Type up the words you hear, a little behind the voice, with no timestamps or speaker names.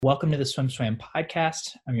Welcome to the SwimSwam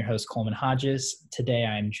podcast. I'm your host, Coleman Hodges. Today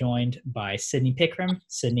I'm joined by Sydney Pickrem.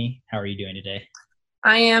 Sydney, how are you doing today?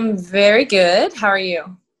 I am very good. How are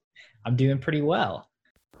you? I'm doing pretty well.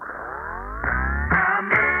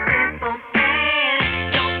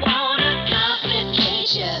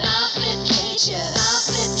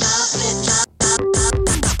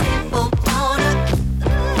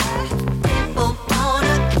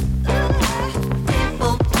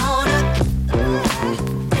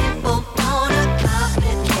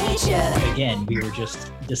 Again, we were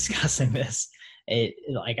just discussing this. I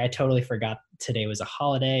totally forgot today was a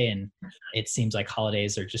holiday, and it seems like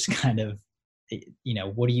holidays are just kind of,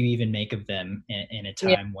 what do you even make of them in a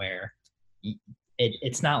time where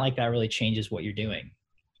it's not like that really changes what you're doing?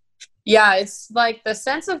 Yeah, it's like the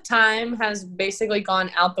sense of time has basically gone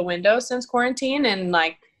out the window since quarantine, and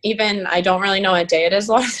even I don't really know what day it is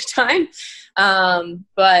a lot of the time.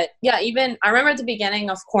 But yeah, even I remember at the beginning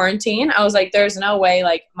of quarantine, I was like, there's no way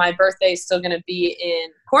my birthday is still going to be in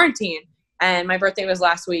quarantine. And my birthday was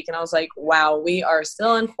last week, and I was like, wow, we are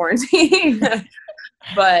still in quarantine.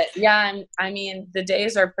 But yeah, I mean, the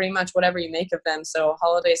days are pretty much whatever you make of them. So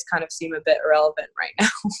holidays kind of seem a bit irrelevant right now.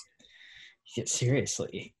 Yeah,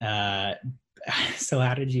 seriously. So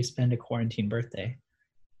how did you spend a quarantine birthday?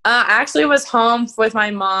 I actually was home with my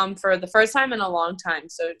mom for the first time in a long time.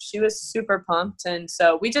 So she was super pumped. And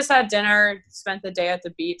so we just had dinner, spent the day at the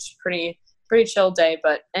beach, pretty chill day,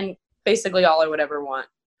 and basically all I would ever want.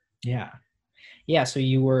 Yeah. Yeah. So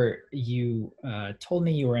you told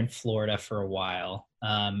me you were in Florida for a while.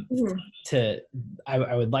 I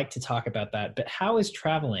would like to talk about that, but how is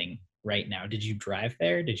traveling right now? Did you drive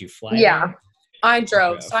there? Did you fly there? I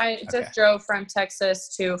drove. So I just drove from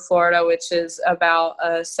Texas to Florida, which is about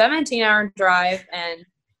a 17-hour drive. And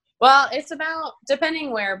well, it's about,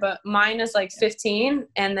 depending where, but mine is 15.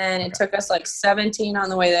 And then it took us 17 on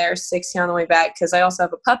the way there, 16 on the way back. Cause I also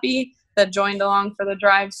have a puppy that joined along for the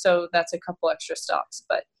drive. So that's a couple extra stops,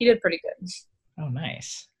 but he did pretty good. Oh,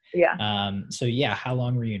 nice. Yeah. So yeah, how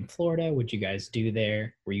long were you in Florida? What'd you guys do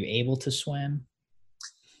there? Were you able to swim?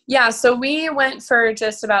 Yeah, so we went for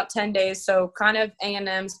just about 10 days. So kind of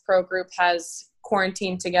A&M's pro group has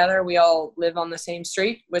quarantined together. We all live on the same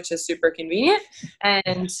street, which is super convenient.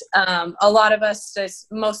 And a lot of us,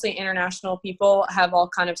 mostly international people, have all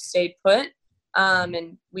kind of stayed put.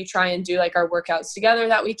 And we try and do our workouts together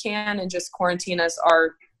that we can and just quarantine as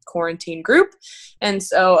our quarantine group. And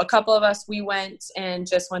so a couple of us, we went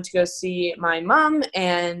to go see my mom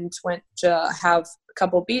and went to have a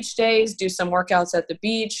couple beach days, do some workouts at the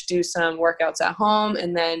beach, do some workouts at home.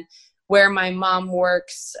 And then where my mom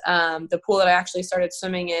works, the pool that I actually started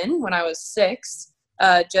swimming in when I was 6,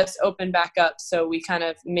 just opened back up. So we kind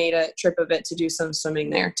of made a trip of it to do some swimming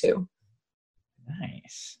there too.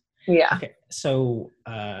 Nice. Yeah. Okay. So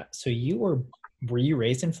were you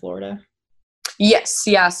raised in Florida? Yes.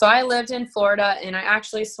 Yeah. So I lived in Florida, and I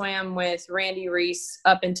actually swam with Randy Reese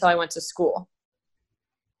up until I went to school.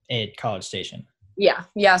 At College Station? Yeah.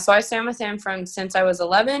 Yeah. So I swam with him since I was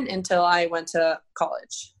 11 until I went to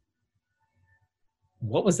college.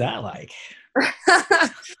 What was that like?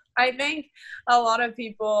 I think a lot of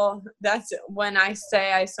people, that's when I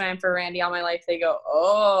say I swam for Randy all my life, they go,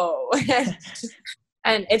 oh.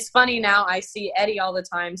 And it's funny now, I see Eddie all the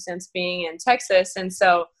time since being in Texas. And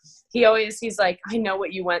so he's like, I know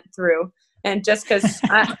what you went through. And just because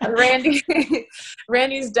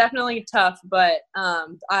Randy's definitely tough, but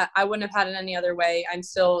I wouldn't have had it any other way. I'm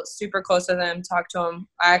still super close with him, talk to him.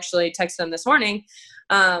 I actually texted him this morning.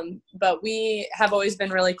 But we have always been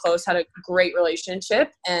really close, had a great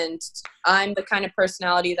relationship. And I'm the kind of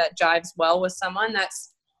personality that jives well with someone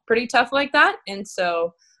that's pretty tough like that. And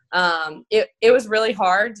so it was really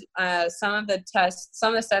hard. Some of the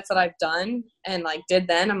sets that I've done and did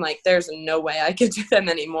then, I'm like, there's no way I could do them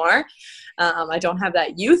anymore. I don't have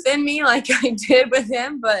that youth in me like I did with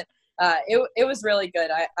him, but it was really good.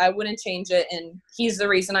 I wouldn't change it. And he's the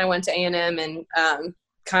reason I went to A&M and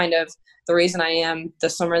kind of the reason I am the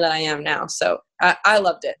swimmer that I am now. So I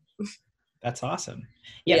loved it. That's awesome.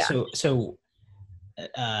 Yeah. So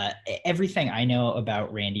everything I know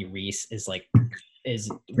about Randy Reese is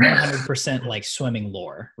 100% swimming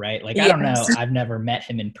lore, right? I don't know. I've never met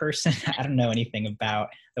him in person. I don't know anything about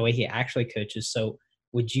the way he actually coaches. So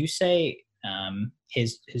would you say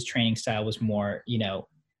his training style was more,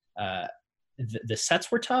 the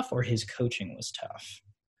sets were tough, or his coaching was tough,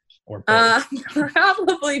 or both?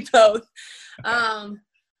 Probably both. Okay.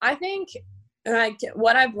 I think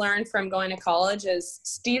what I've learned from going to college is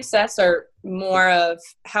Steve's sets are more of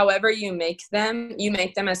however you make them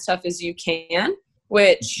as tough as you can,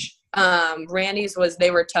 which Randy's was,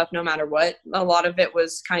 they were tough no matter what. A lot of it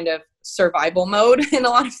was kind of survival mode in a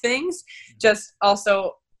lot of things. Just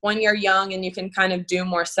also when you're young and you can kind of do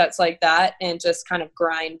more sets like that and just kind of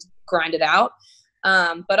grind it out.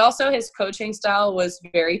 But also his coaching style was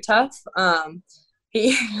very tough.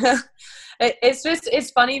 He,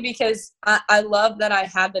 it's funny because I love that I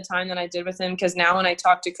had the time that I did with him, because now when I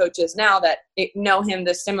talk to coaches now that know him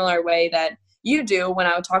the similar way that you do, when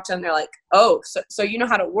I would talk to them, they're like, oh, so you know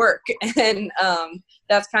how to work. And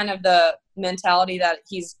that's kind of the mentality that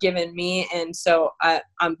he's given me. And so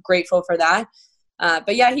I'm grateful for that.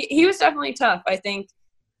 But yeah, he was definitely tough. I think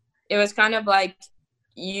it was kind of like,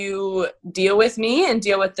 you deal with me and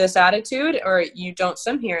deal with this attitude, or you don't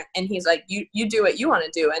swim here. And he's like, you do what you want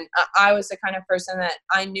to do. And I was the kind of person that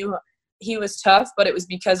I knew he was tough, but it was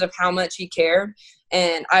because of how much he cared.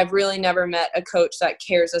 And I've really never met a coach that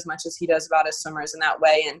cares as much as he does about his swimmers in that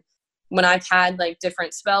way. And when I've had like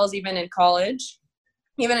different spells, even in college,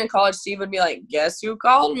 Steve would be like, guess who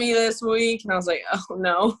called me this week? And I was like, oh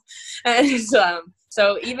no. And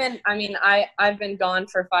so even, I mean, I've been gone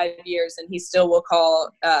for 5 years, and he still will call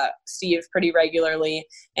Steve pretty regularly,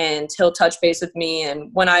 and he'll touch base with me. And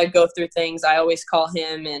when I go through things, I always call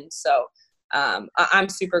him. And so I'm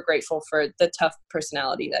super grateful for the tough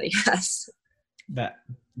personality that he has.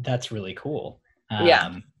 That's really cool.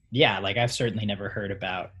 Yeah. Like I've certainly never heard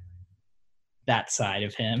about that side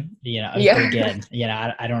of him, Yeah. But again,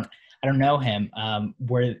 I don't know him.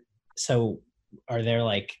 So are there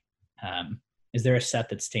like, is there a set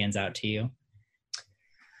that stands out to you?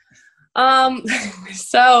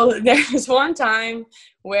 So there's one time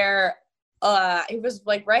where it was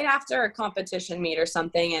like right after a competition meet or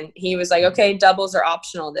something, and he was like, okay, doubles are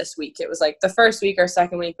optional this week. It was like the first week or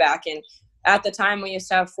second week back, and at the time we used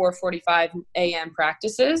to have 4:45 a.m.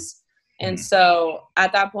 practices. And so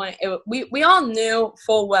at that point, we all knew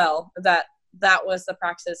full well that was the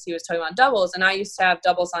practice he was talking about, doubles. And I used to have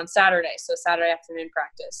doubles on Saturday, so Saturday afternoon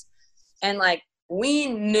practice. And like, we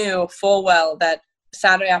knew full well that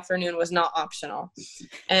Saturday afternoon was not optional.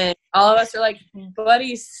 And all of us were like, but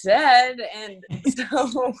he said. And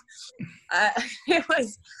so it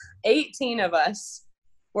was 18 of us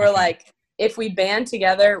were like, if we band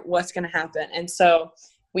together, what's going to happen? And so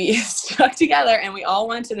we stuck together, and we all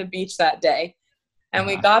went to the beach that day. And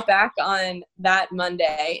we got back on that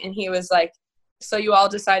Monday, and he was like, so you all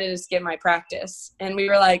decided to skip my practice? And we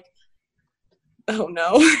were like, oh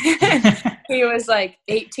no. He was like,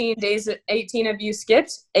 18 of you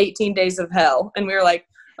skipped, 18 days of hell. And we were like,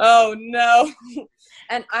 oh no.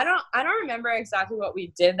 And I don't remember exactly what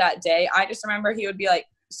we did that day. I just remember he would be like,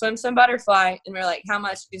 swim some butterfly. And we were like, how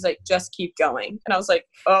much? He's like, just keep going. And I was like,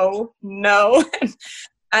 oh no.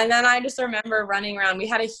 And then I just remember running around. We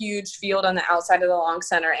had a huge field on the outside of the long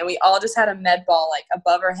center, and we all just had a med ball like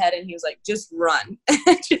above our head. And he was like, just run.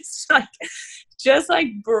 just like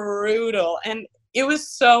brutal. And it was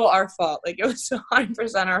so our fault. Like, it was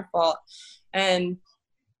 100% our fault. And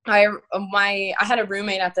I had a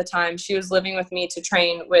roommate at the time. She was living with me to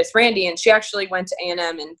train with Randy, and she actually went to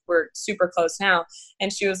A&M, and we're super close now.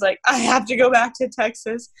 And she was like, I have to go back to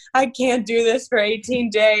Texas. I can't do this for 18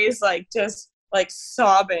 days. Like, just like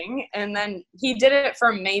sobbing. And then he did it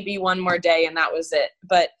for maybe one more day, and that was it.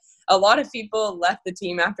 But a lot of people left the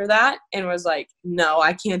team after that and was like, no,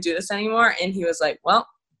 I can't do this anymore. And he was like, well,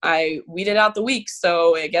 I weeded out the week,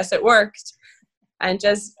 so I guess it worked. And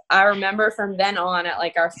I remember from then on at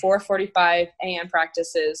like our 4:45 a.m.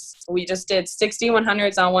 practices, we just did 60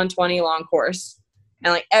 100s on 120 long course.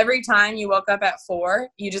 And like every time you woke up at 4,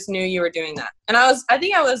 you just knew you were doing that. And I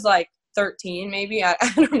think I was like 13, maybe, I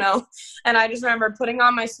don't know. And I just remember putting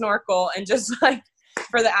on my snorkel and just like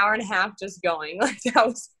for the hour and a half, just going. Like that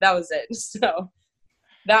was it. So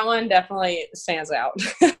that one definitely stands out.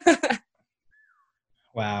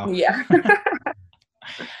 Wow. Yeah.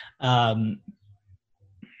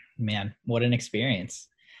 Man, what an experience.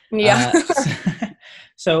 Yeah.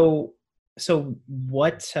 So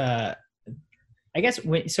what, I guess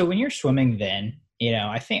when you're swimming then,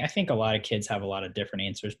 I think a lot of kids have a lot of different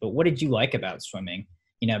answers, but what did you like about swimming?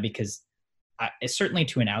 Because it's certainly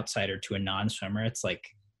to an outsider, to a non-swimmer, it's like,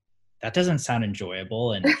 that doesn't sound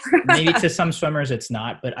enjoyable. And maybe to some swimmers it's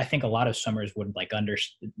not, but I think a lot of swimmers would like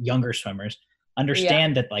younger swimmers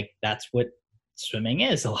understand that like, that's what swimming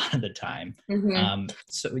is a lot of the time. Mm-hmm.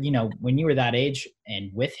 So, when you were that age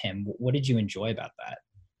and with him, what did you enjoy about that?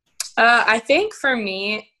 I think for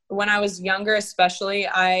me, when I was younger, especially,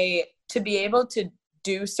 to be able to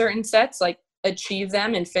do certain sets, like achieve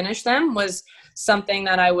them and finish them, was something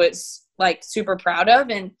that I was like super proud of.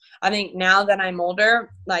 And I think now that I'm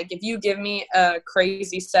older, like if you give me a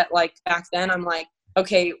crazy set like back then, I'm like,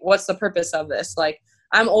 okay, what's the purpose of this? Like,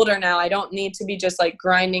 I'm older now. I don't need to be just like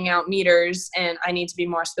grinding out meters, and I need to be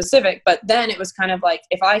more specific. But then it was kind of like,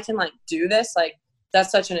 if I can like do this, like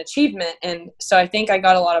that's such an achievement. And so I think I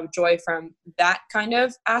got a lot of joy from that kind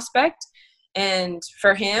of aspect. And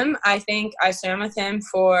for him, I think I swam with him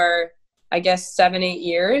for, I guess, 7-8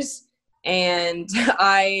 years. And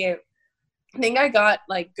I think I got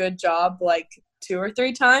like good job like 2 or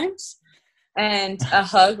 3 times, and a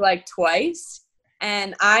hug like twice.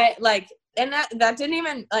 And I like, and that didn't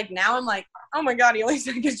even like, now I'm like, oh my God, he only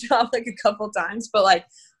did a good job like a couple times. But like,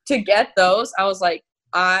 to get those, I was like,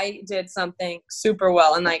 I did something super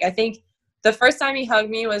well. And like, I think the first time he hugged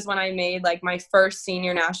me was when I made like my first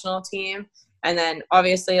senior national team. And then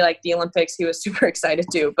obviously like the Olympics, he was super excited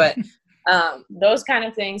too. But those kind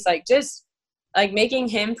of things, like just like making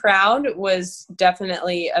him proud was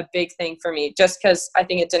definitely a big thing for me, just because I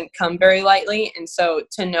think it didn't come very lightly. And so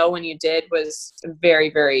to know when you did was very,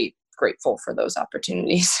 very grateful for those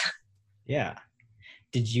opportunities. Yeah.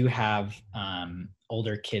 Did you have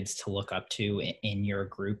older kids to look up to in your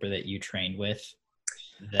group or that you trained with?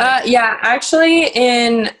 Yeah, actually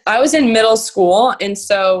I was in middle school. And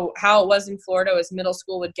so how it was in Florida was middle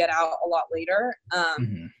school would get out a lot later.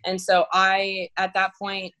 And so at that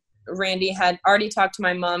point, Randy had already talked to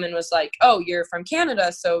my mom and was like, oh, you're from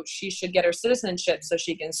Canada, so she should get her citizenship so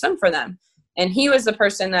she can swim for them. And he was the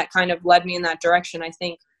person that kind of led me in that direction. I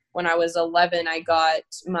think when I was 11, I got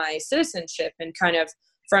my citizenship, and kind of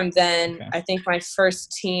from then, okay. I think my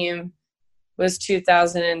first team was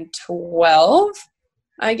 2012.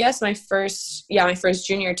 I guess my first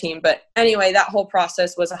junior team. But anyway, that whole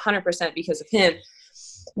process was 100% because of him.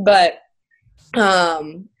 But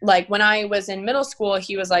like when I was in middle school,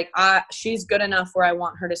 he was like, she's good enough where I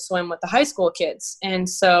want her to swim with the high school kids. And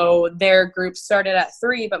so their group started at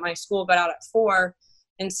 3, but my school got out at 4.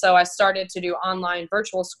 And so I started to do online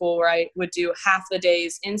virtual school, where I would do half the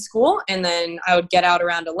days in school, and then I would get out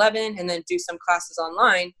around 11 and then do some classes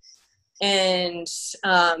online. And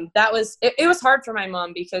it was hard for my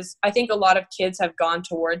mom, because I think a lot of kids have gone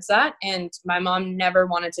towards that. And my mom never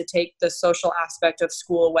wanted to take the social aspect of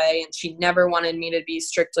school away, and she never wanted me to be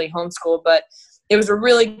strictly homeschooled. But it was a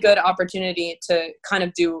really good opportunity to kind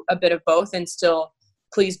of do a bit of both and still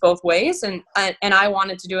please both ways. And I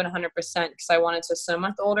wanted to do it 100% because I wanted to swim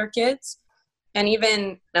with the older kids. And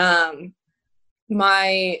even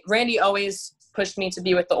Randy always pushed me to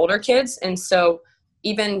be with the older kids. And so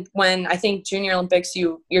even when I think Junior Olympics,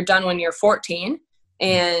 you're done when you're 14,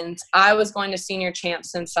 and I was going to senior champ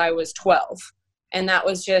since I was 12. And that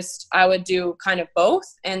was just, I would do kind of both.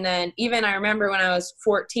 And then even I remember when I was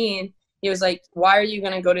 14, he was like, why are you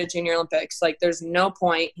going to go to Junior Olympics? Like, there's no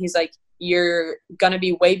point. He's like, you're going to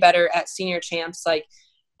be way better at senior champs. Like,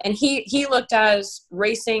 and he looked at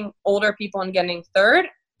racing older people and getting third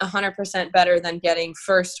 100% better than getting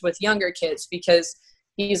first with younger kids, because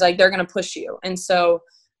he's like, they're going to push you. And so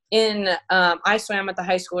I swam with the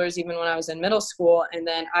high schoolers even when I was in middle school. And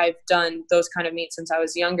then I've done those kind of meets since I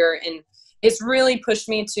was younger. And it's really pushed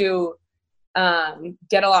me to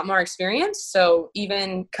get a lot more experience. So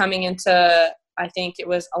even coming into, I think it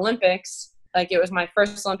was Olympics, like it was my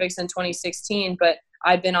first Olympics in 2016, but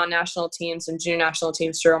I've been on national teams and junior national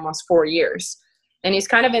teams for almost 4 years. And he's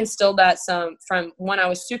kind of instilled that from when I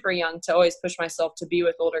was super young, to always push myself to be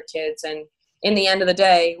with older kids. And in the end of the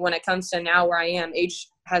day, when it comes to now where I am, age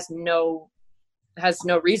has no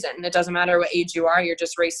reason. It doesn't matter what age you are. You're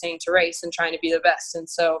just racing to race and trying to be the best. And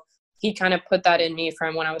so he kind of put that in me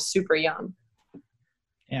from when I was super young.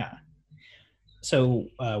 Yeah. So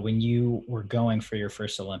when you were going for your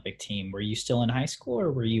first Olympic team, were you still in high school,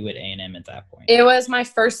 or were you at A&M at that point? It was my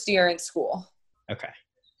first year in school. Okay.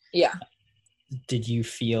 Yeah. Did you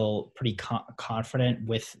feel pretty confident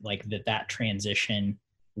with like that transition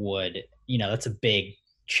would, that's a big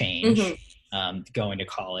change, going to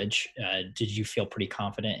college. Did you feel pretty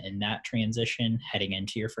confident in that transition heading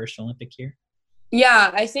into your first Olympic year? Yeah,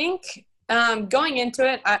 I think going into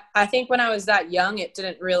it, I think when I was that young, it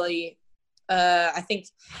didn't really, I think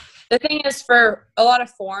the thing is, for a lot of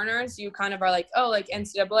foreigners, you kind of are like, oh, like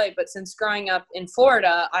NCAA. But since growing up in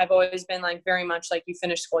Florida, I've always been like very much like, you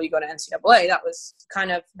finish school, you go to NCAA.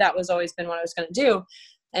 That was always been what I was going to do.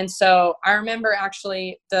 And so I remember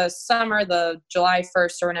actually the summer, the July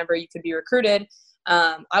 1st or whenever you could be recruited,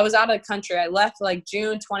 I was out of the country. I left like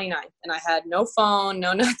June 29th, and I had no phone,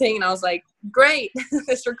 no nothing. And I was like, great,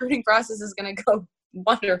 this recruiting process is going to go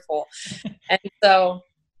wonderful. And so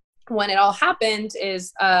when it all happened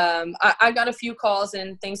is I got a few calls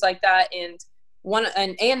and things like that. And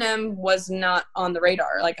an A&M was not on the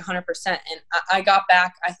radar, like 100%. And I got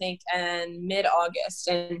back, I think, in mid-August,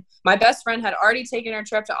 and my best friend had already taken her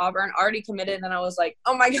trip to Auburn, already committed. And I was like,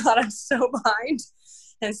 oh my God, I'm so behind.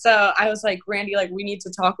 And so I was like, Randy, like, we need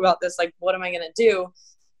to talk about this. Like, what am I going to do?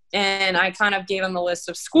 And I kind of gave him the list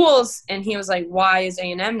of schools, and he was like, why is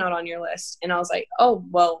A&M not on your list? And I was like, oh,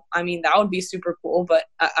 well, I mean, that would be super cool, but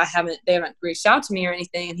they haven't reached out to me or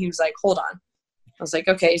anything. And he was like, hold on. I was like,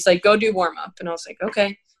 okay. He's like, go do warm up. And I was like,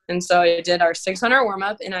 okay. And so I did our 600 warm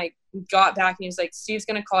up, and I got back, and he was like, Steve's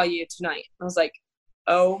going to call you tonight. I was like,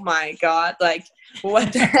 oh my God, like,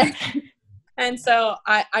 what the heck? And so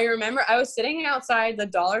I remember I was sitting outside the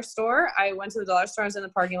dollar store. I went to the dollar store. I was in the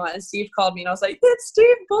parking lot, and Steve called me, and I was like, it's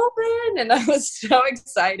Steve Bullman. And I was so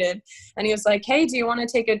excited. And he was like, hey, do you want to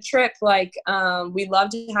take a trip? Like, we'd love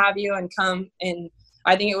to have you and come in.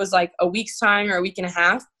 I think it was like a week's time or a week and a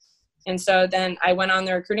half. And so then I went on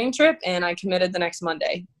the recruiting trip, and I committed the next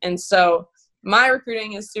Monday. And so my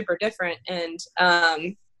recruiting is super different. And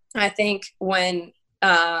I think when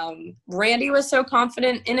Randy was so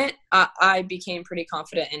confident in it, I became pretty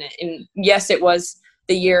confident in it. And yes, it was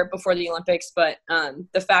the year before the Olympics, but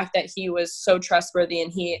the fact that he was so trustworthy,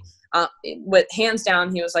 and he, with hands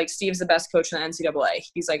down, he was like, Steve's the best coach in the NCAA.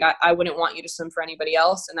 He's like, I wouldn't want you to swim for anybody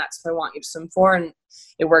else, and that's who I want you to swim for. And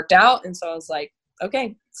it worked out. And so I was like,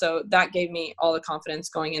 okay. So that gave me all the confidence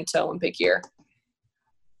going into Olympic year.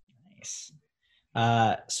 Nice.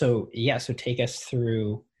 So take us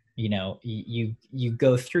through, you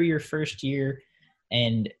go through your first year,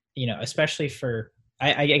 and, especially for,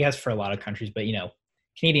 I guess for a lot of countries, but,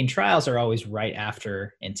 Canadian trials are always right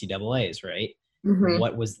after NCAAs, right? Mm-hmm.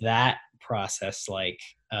 What was that process like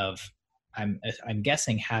of, I'm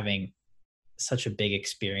guessing, having such a big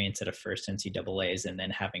experience at a first NCAAs and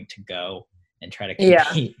then having to go and try to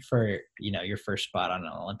compete for, your first spot on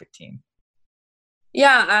an Olympic team?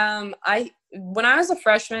 Yeah. When I was a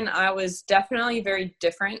freshman, I was definitely very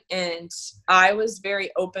different, and I was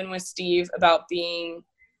very open with Steve about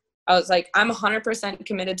I was like, I'm 100%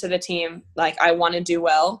 committed to the team. Like, I want to do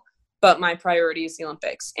well, but my priority is the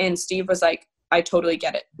Olympics. And Steve was like, I totally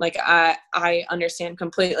get it. Like, I understand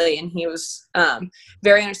completely. And he was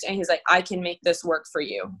very understanding. He's like, I can make this work for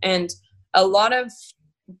you. And a lot of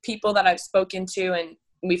people that I've spoken to, and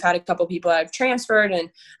we've had a couple people that have transferred,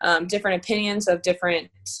 and different opinions of different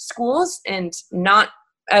schools, and not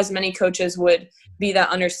as many coaches would be that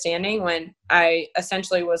understanding when I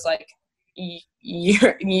essentially was like,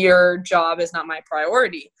 your job is not my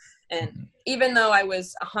priority. And even though I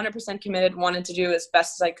was 100% committed, wanted to do as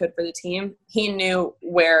best as I could for the team, he knew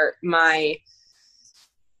where my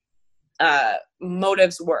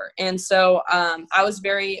motives were. And so I was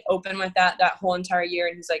very open with that whole entire year.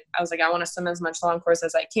 And I was like, I want to swim as much long course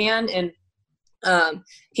as I can. And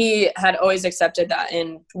he had always accepted that.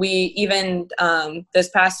 And we even this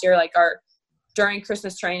past year, like during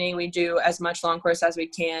Christmas training, we do as much long course as we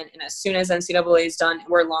can. And as soon as NCAA is done,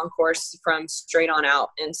 we're long course from straight on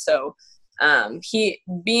out. And so having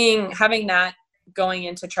that going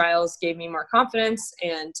into trials gave me more confidence,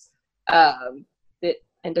 and it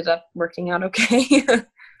ended up working out okay.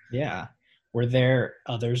 Yeah. Were there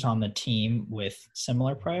others on the team with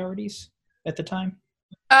similar priorities at the time?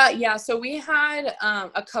 Yeah. So we had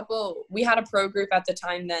we had a pro group at the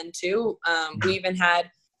time then too. We even had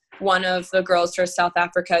one of the girls for South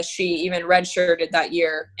Africa. She even redshirted that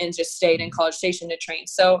year and just stayed in College Station to train.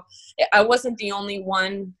 So I wasn't the only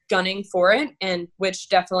one gunning for it, and which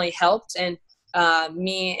definitely helped. And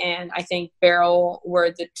me and I think Beryl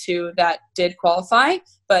were the two that did qualify,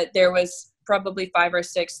 but there was probably 5 or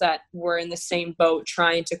 6 that were in the same boat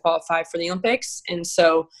trying to qualify for the Olympics. And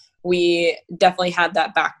so we definitely had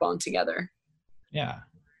that backbone together. Yeah.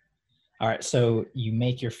 All right. So you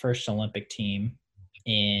make your first Olympic team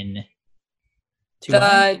in 2IM?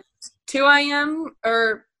 The 2IM,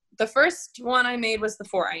 or the first one I made was the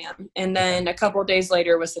 4IM. And then a couple of days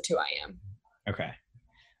later was the 2IM. Okay.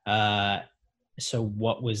 So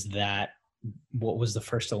what was that? What was the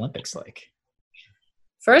first Olympics like?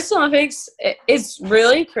 First Olympics, it's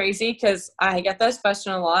really crazy because I get this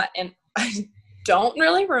question a lot, and I don't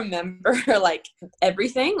really remember like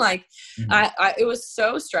everything. Like it was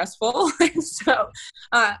so stressful. So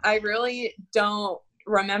I really don't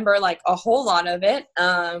remember like a whole lot of it.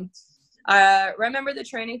 I remember the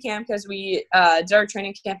training camp because we did our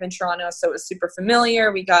training camp in Toronto, so it was super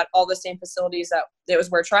familiar. We got all the same facilities that it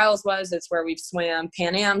was where trials was. It's where we've swam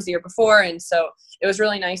Pan Ams the year before, and so it was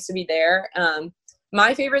really nice to be there.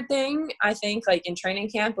 My favorite thing, I think, like in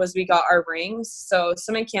training camp was we got our rings. So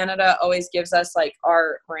Swim Canada always gives us like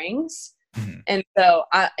our rings. And so,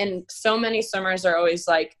 and so many swimmers are always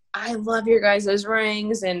like, I love your guys'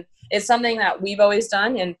 rings. And it's something that we've always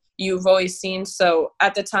done and you've always seen. So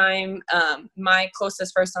at the time, my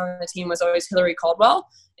closest person on the team was always Hillary Caldwell.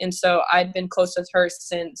 And so I'd been close with her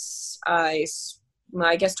since I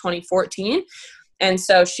guess 2014. And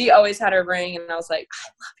so she always had her ring, and I was like, I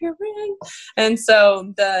love your ring. And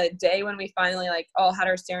so the day when we finally like all had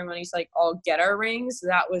our ceremonies, like all get our rings,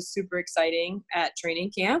 that was super exciting at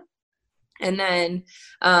training camp. And then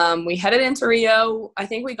we headed into Rio. I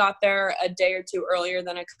think we got there a day or two earlier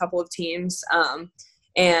than a couple of teams.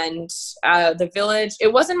 And the village,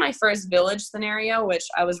 it wasn't my first village scenario, which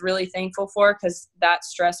I was really thankful for because that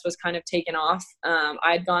stress was kind of taken off.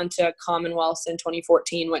 I'd gone to Commonwealths in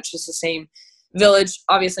 2014, which is the same village,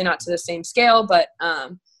 obviously not to the same scale, but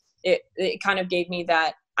it kind of gave me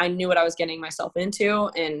that I knew what I was getting myself into.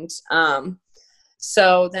 And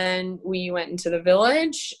so then we went into the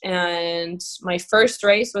village, and my first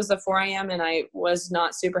race was the 4 a.m. and I was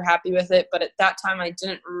not super happy with it. But at that time, I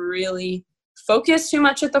didn't really focus too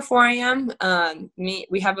much at the 4 a.m.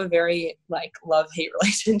 We have a very like love-hate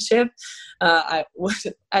relationship. I would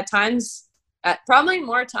at times, probably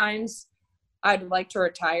more times, I'd like to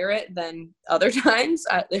retire it than other times.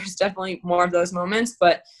 There's definitely more of those moments,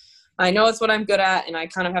 but I know it's what I'm good at, and I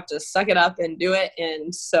kind of have to suck it up and do it.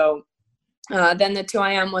 And so then the 2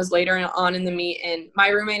 a.m. was later on in the meet, and my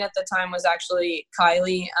roommate at the time was actually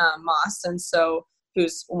Kylie Moss, and so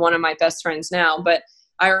who's one of my best friends now. But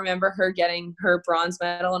I remember her getting her bronze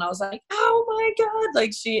medal, and I was like, oh my God.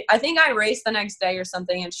 Like I think I raced the next day or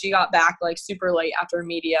something, and she got back like super late after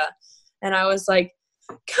media. And I was like,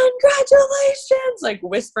 congratulations, like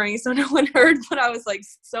whispering so no one heard, but I was like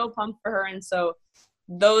so pumped for her. And so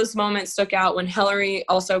those moments stuck out. When Hillary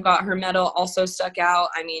also got her medal, also stuck out.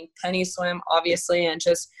 I mean, penny swim, obviously, and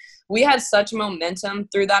just we had such momentum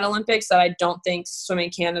through that Olympics that I don't think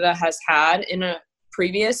Swimming Canada has had in a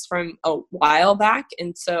previous from a while back.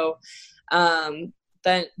 And so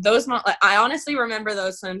then I honestly remember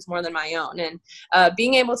those swims more than my own. And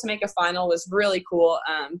being able to make a final was really cool.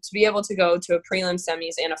 To be able to go to a prelim,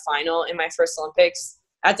 semis, and a final in my first Olympics.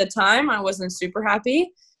 At the time, I wasn't super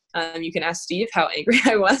happy. You can ask Steve how angry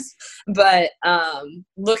I was. But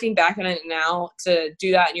looking back on it now, to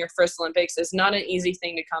do that in your first Olympics is not an easy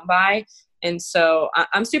thing to come by. And so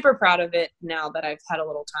I'm super proud of it now that I've had a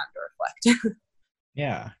little time to reflect.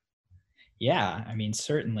 Yeah. I mean,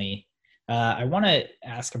 certainly. I want to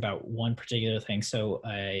ask about one particular thing. So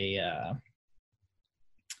a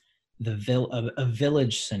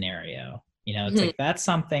village scenario, it's like that's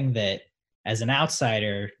something that as an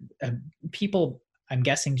outsider, people, I'm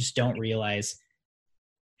guessing, just don't realize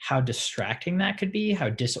how distracting that could be, how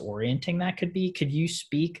disorienting that could be. Could you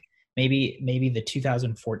speak maybe the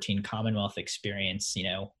 2014 Commonwealth experience?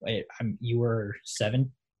 You were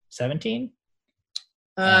 17?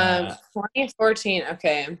 2014.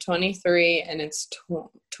 Okay, I'm 23 and it's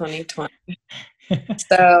 2020.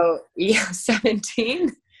 So yeah,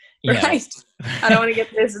 17. Yeah. Right. I don't want to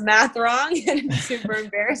get this math wrong, and it's super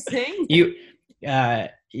embarrassing. You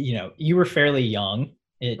were fairly young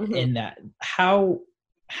in that. How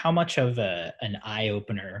much of an eye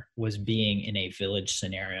opener was being in a village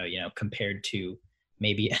scenario, compared to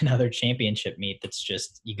maybe another championship meet that's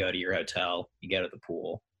just you go to your hotel, you go to the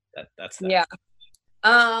pool. That's that. Yeah.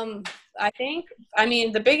 I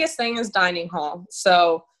mean, the biggest thing is dining hall.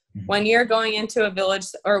 So when you're going into a village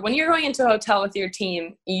or when you're going into a hotel with your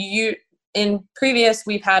team, we've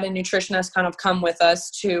had a nutritionist kind of come with us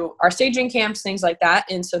to our staging camps, things like that.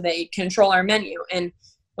 And so they control our menu. And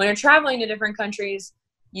when you're traveling to different countries,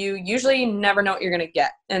 you usually never know what you're going to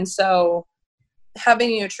get. And so having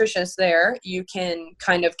a nutritionist there, you can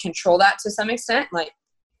kind of control that to some extent. Like,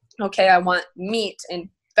 okay, I want meat and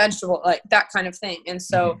vegetable, like that kind of thing. And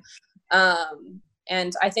so,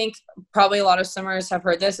 and I think probably a lot of swimmers have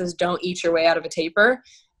heard this is don't eat your way out of a taper.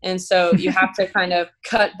 And so you have to kind of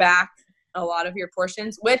cut back a lot of your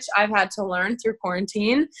portions, which I've had to learn through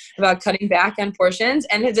quarantine about cutting back on portions.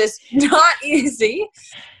 And it is not easy,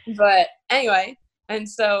 but anyway. And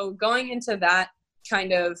so going into that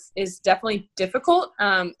kind of is definitely difficult,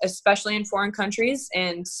 especially in foreign countries.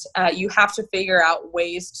 And you have to figure out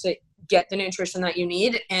ways to get the nutrition that you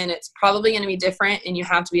need. And it's probably going to be different, and you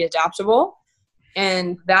have to be adaptable.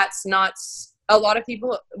 And that's not a lot of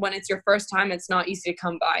people, when it's your first time, it's not easy to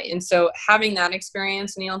come by. And so having that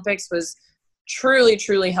experience in the Olympics was truly,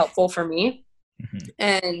 truly helpful for me.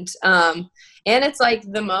 And it's like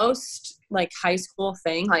the most like high school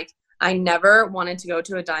thing. Like I never wanted to go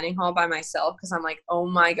to a dining hall by myself because I'm like, oh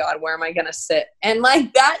my God, where am I going to sit? And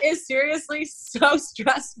like, that is seriously so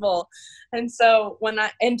stressful. And so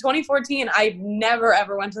in 2014, I never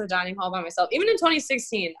ever went to the dining hall by myself. Even in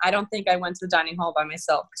 2016, I don't think I went to the dining hall by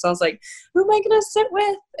myself because I was like, who am I going to sit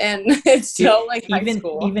with? And it's so like high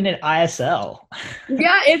school. Even at ISL.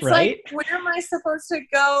 Yeah, it's right? like, where am I supposed to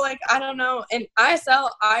go? Like, I don't know. In ISL,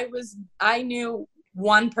 I knew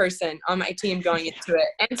one person on my team going into it.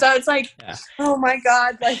 And so it's like, oh my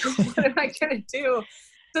God, like, what am I going to do?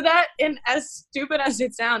 So that, and as stupid as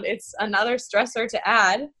it sounds, it's another stressor to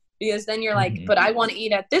add, because then you're like, but I want to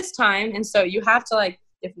eat at this time. And so you have to, like,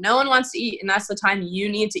 if no one wants to eat and that's the time you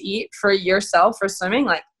need to eat for yourself for swimming,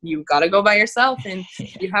 like, you got to go by yourself and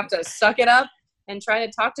you have to suck it up and try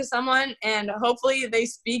to talk to someone, and hopefully they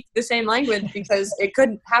speak the same language, because it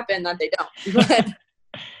could happen that they don't. But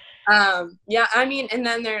yeah, I mean, and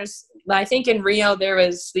then I think in Rio there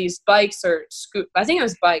was these bikes I think it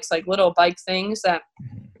was bikes, like little bike things that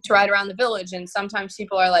to ride around the village. And sometimes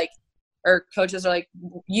people are like, or coaches are like,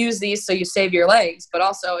 use these so you save your legs. But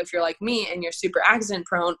also, if you're like me and you're super accident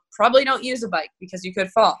prone, probably don't use a bike because you could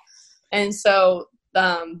fall. And so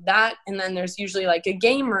that, and then there's usually like a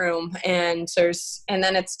game room, and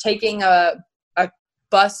then it's taking a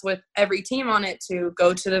bus with every team on it to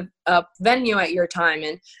go to the venue at your time.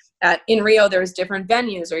 And in Rio, there's different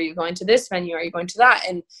venues. Are you going to this venue? Are you going to that?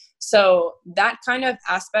 And so that kind of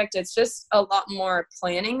aspect, it's just a lot more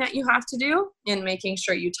planning that you have to do in making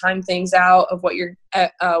sure you time things out of what you're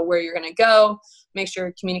where you're going to go. Make sure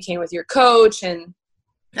you're communicating with your coach. And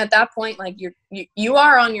at that point, like, you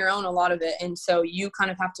are on your own a lot of it. And so you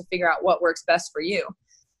kind of have to figure out what works best for you.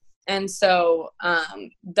 And so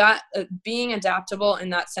that being adaptable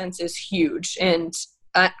in that sense is huge. And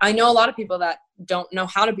I know a lot of people that don't know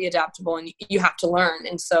how to be adaptable, and you have to learn.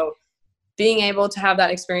 And so being able to have that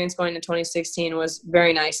experience going to 2016 was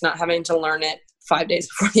very nice, not having to learn it 5 days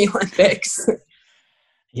before the Olympics.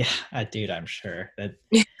 Yeah, dude, I'm sure that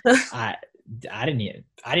I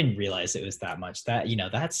didn't realize it was that much. That,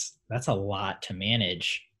 that's a lot to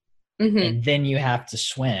manage. And then you have to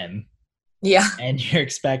swim. Yeah. And you're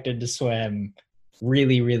expected to swim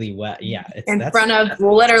really, really well. Yeah. In front of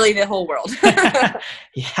literally the whole world.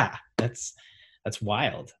 Yeah. That's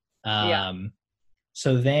wild. Yeah.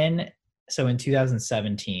 So in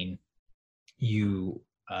 2017, you,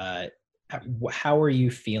 how are you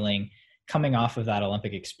feeling coming off of that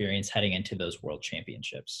Olympic experience, heading into those world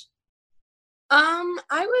championships?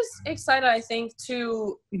 I was excited, I think,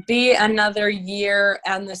 to be another year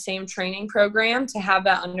on the same training program, to have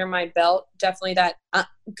that under my belt. Definitely that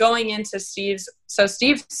going into Steve's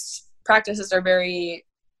practices are very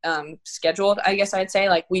scheduled, I guess I'd say.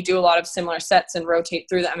 Like, we do a lot of similar sets and rotate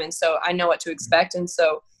through them. And so I know what to expect. And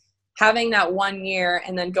so having that 1 year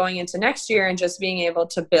and then going into next year and just being able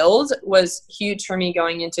to build was huge for me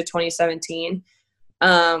going into 2017.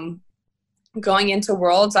 Going into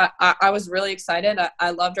Worlds, I was really excited. I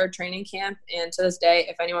loved our training camp. And to this day,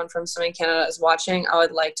 if anyone from Swimming Canada is watching, I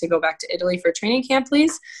would like to go back to Italy for training camp,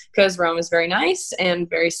 please, because Rome is very nice and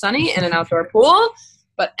very sunny and an outdoor pool.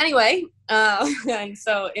 But anyway, and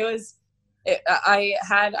so I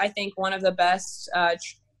had, I think, one of the best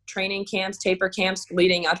training camps, taper camps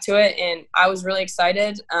leading up to it. And I was really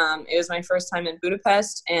excited. It was my first time in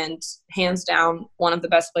Budapest, and hands down, one of the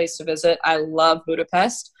best places to visit. I love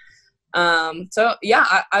Budapest. So yeah,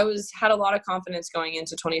 I had a lot of confidence going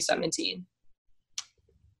into 2017.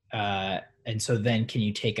 And so then can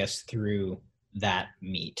you take us through that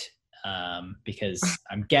meet? Because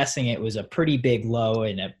I'm guessing it was a pretty big low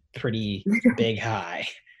and a pretty big high.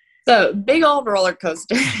 So big old roller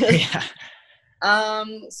coaster. Yeah.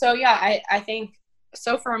 So yeah, I think,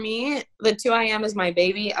 so for me, the 2IM is my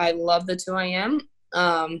baby. I love the 2IM.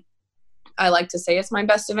 I like to say it's my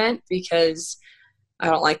best event because I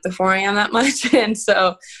don't like the 4IM that much. And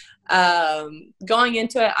so going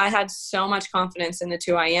into it, I had so much confidence in the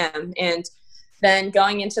 2IM. And then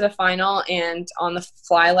going into the final and on the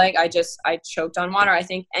fly leg, I choked on water. I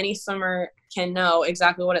think any swimmer can know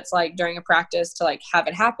exactly what it's like during a practice to like have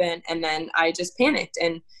it happen. And then I just panicked.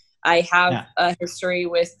 And I have a history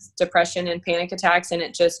with depression and panic attacks, and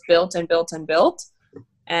it just built and built and built.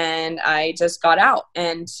 And I just got out,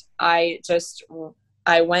 and I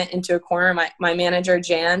went into a corner. My manager,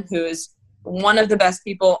 Jan, who is one of the best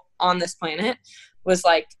people on this planet, was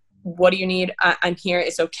like, what do you need? I'm here.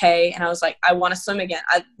 It's okay. And I was like, I want to swim again.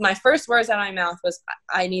 My first words out of my mouth was,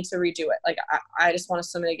 I need to redo it. Like, I just want to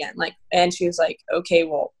swim it again. Like, and she was like, okay,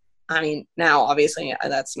 well, I mean, now obviously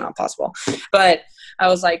that's not possible. But I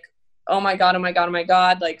was like, oh my God,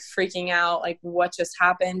 like freaking out, like what just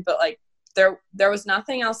happened? But like, there was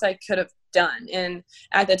nothing else I could have done. And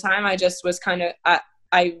at the time I just was kind of,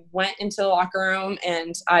 I went into the locker room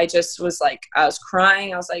and I just was like, I was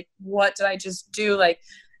crying. I was like, what did I just do? Like,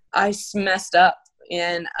 I messed up.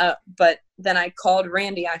 And, but then I called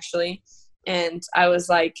Randy actually, and I was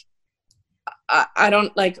like, I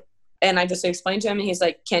don't like, and I just explained to him, and he's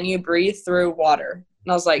like, can you breathe through water?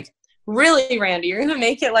 And I was like, really, Randy, you're going to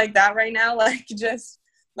make it like that right now? Like, just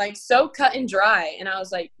like so cut and dry. And I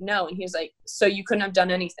was like, no. And he was like, so you couldn't have done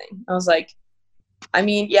anything? I was like, I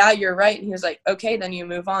mean, yeah, you're right. And he was like, okay, then you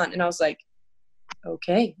move on. And I was like,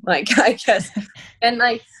 okay, like, I guess. And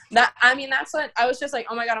like that, I mean, that's what I was just like,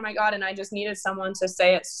 oh my God. And I just needed someone to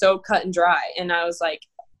say it so cut and dry. And I was like,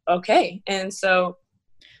 okay. And so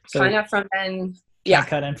kind of from then, Can I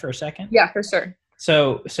cut in for a second? Yeah, for sure.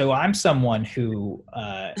 So I'm someone who,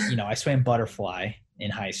 I swam butterfly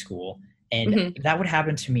in high school, and that would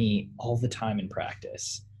happen to me all the time in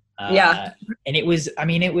practice. And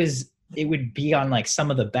it would be on like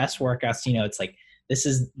some of the best workouts, it's like, this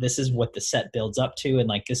is what the set builds up to. And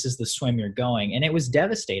like, this is the swim you're going. And it was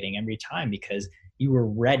devastating every time because you were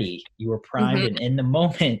ready, you were primed and in the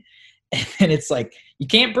moment. And it's like, you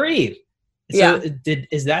can't breathe. So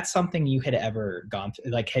is that something you had ever gone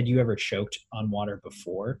through? Like, had you ever choked on water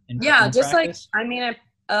before? In just practice? like, I mean,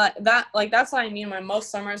 that's what I mean when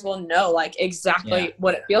most swimmers will know like exactly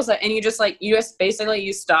what it feels like. And you just basically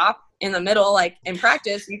you stop in the middle, like in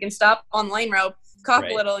practice, you can stop on lane rope, cough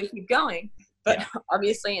a little and keep going. But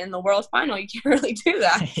obviously in the world final, you can't really do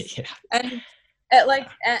that.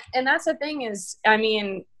 And that's the thing is, I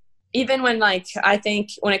mean, even when like, I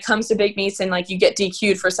think when it comes to big meets and like you get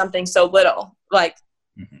DQ'd for something so little, like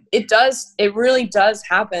it really does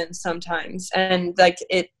happen sometimes. And like,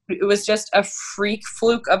 it was just a freak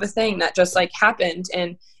fluke of a thing that just like happened.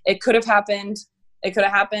 And it could have happened. It could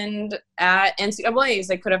have happened at NCAAs.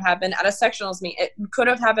 It could have happened at a sectionals meet. It could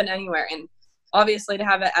have happened anywhere. And obviously to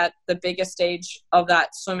have it at the biggest stage of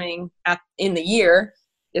that swimming in the year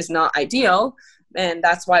is not ideal. And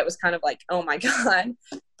that's why it was kind of like, oh my God,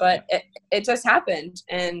 but it just happened.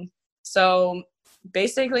 And so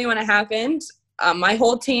basically when it happened, my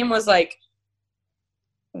whole team was like,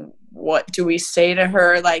 what do we say to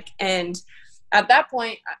her? Like, and at that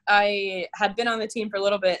point I had been on the team for a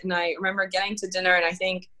little bit, and I remember getting to dinner, and I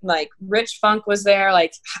think like Rich Funk was there.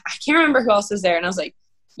 Like, I can't remember who else was there. And I was like,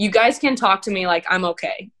 you guys can talk to me. Like, I'm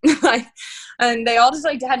okay. Like, and they all just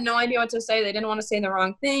like had no idea what to say. They didn't want to say the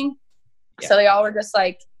wrong thing. So they all were just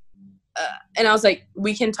like, and I was like,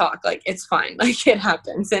 we can talk. Like, it's fine. Like, it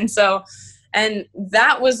happens. And so, and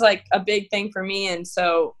that was like a big thing for me. And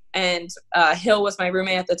so, Hill was my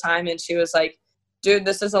roommate at the time, and she was like, dude,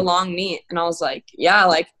 this is a long meet. And I was like, yeah,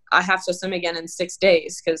 like I have to swim again in 6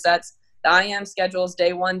 days. Cause that's the IM schedule is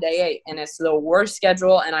day 1, day 8. And it's the worst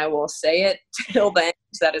schedule. And I will say it till then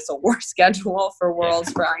that it's a worst schedule for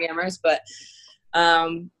worlds for IMers. But,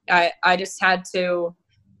 I just had to,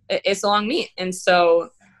 it's a long meet. And so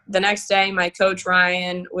the next day my coach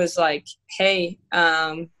Ryan was like, hey,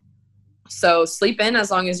 so sleep in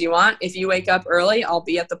as long as you want. If you wake up early, I'll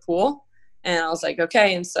be at the pool. And I was like,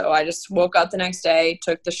 okay. And so I just woke up the next day,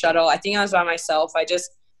 took the shuttle. I think I was by myself. I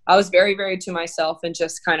was very, very to myself and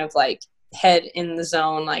just kind of like head in the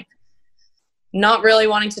zone, like not really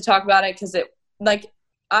wanting to talk about it. Cause it like,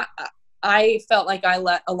 I felt like I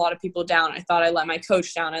let a lot of people down. I thought I let my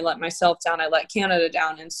coach down. I let myself down. I let Canada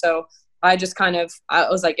down. And so I just I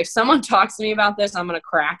was like, if someone talks to me about this, I'm going to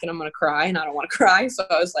crack and I'm going to cry, and I don't want to cry. So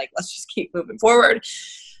I was like, let's just keep moving forward.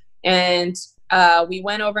 And we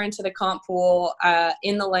went over into the comp pool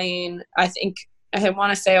in the lane. I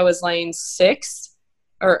want to say I was lane 6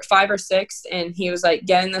 or 5 or 6. And he was like,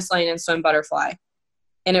 get in this lane and swim butterfly.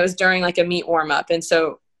 And it was during like a meet warm up. And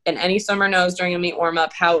so, and any swimmer knows during a meet warm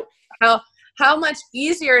up, how much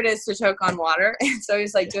easier it is to choke on water. And so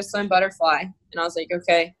he's like, just swim butterfly. And I was like,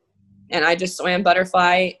 okay. And I just swam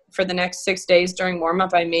butterfly for the next 6 days during warm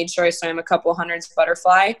up. I made sure I swam a couple hundreds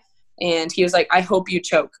butterfly. And he was like, I hope you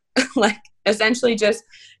choke. Like, essentially just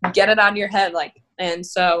get it out of your head. Like, and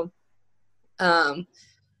so, the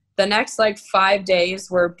next like 5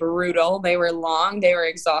 days were brutal. They were long, they were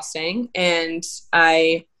exhausting. And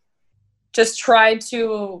I just tried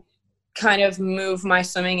to kind of move my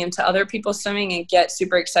swimming into other people's swimming and get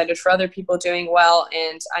super excited for other people doing well.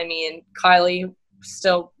 And I mean, Kylie,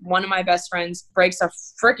 still one of my best friends, breaks a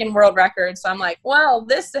freaking world record. So I'm like, well,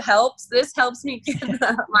 this helps me get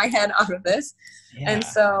my head out of this. Yeah. And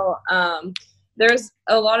so, there's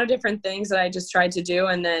a lot of different things that I just tried to do.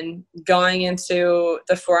 And then going into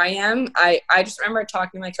the 4 a.m., I just remember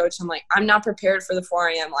talking to my coach. I'm like, I'm not prepared for the 4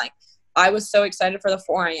 a.m. Like, I was so excited for the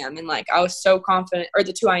 4 IM and like, I was so confident, or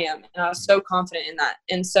the 2 IM, and I was so confident in that.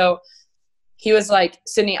 And so he was like,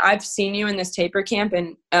 Sydney, I've seen you in this taper camp.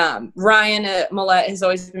 And Ryan Millette has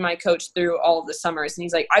always been my coach through all of the summers. And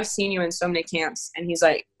he's like, I've seen you in so many camps. And he's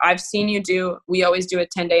like, I've seen you we always do a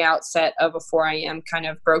 10-day out set of a 4 IM kind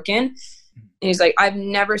of broken. And he's like, I've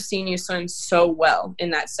never seen you swim so well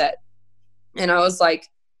in that set. And I was like,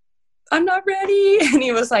 I'm not ready. And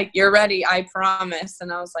he was like, you're ready, I promise.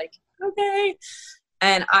 And I was like, okay.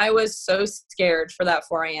 And I was so scared for that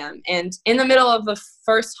 4 IM. And in the middle of the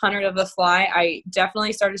first 100 of the fly, I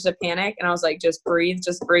definitely started to panic. And I was like, just breathe,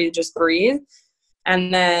 just breathe, just breathe.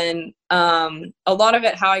 And then a lot of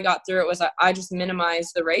it, how I got through it was I just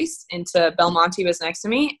minimized the race into Belmonte was next to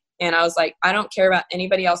me. And I was like, I don't care about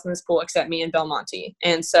anybody else in this pool except me and Belmonte.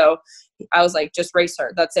 And so I was like, just race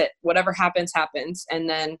her. That's it. Whatever happens, happens. And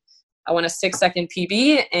then I won a 6-second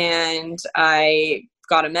PB and I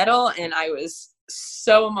got a medal, and I was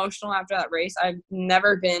so emotional after that race. I've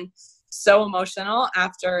never been so emotional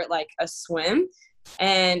after like a swim.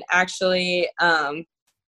 And actually, I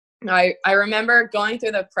remember going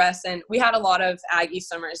through the press, and we had a lot of Aggie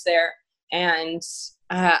summers there. And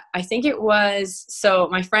I think it was, so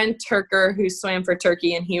my friend Turker, who swam for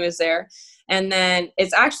Turkey, and he was there. And then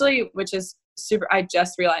it's actually, which is super, I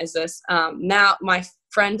just realized this, now my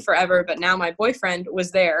friend forever, but now my boyfriend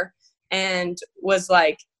was there and was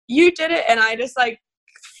like, you did it. And I just like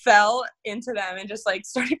fell into them and just like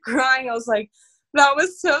started crying. I was like, that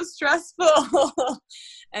was so stressful.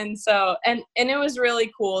 And so, and it was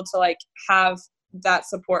really cool to like have that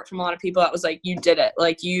support from a lot of people that was like, you did it.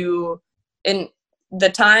 Like and the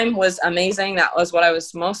time was amazing. That was what I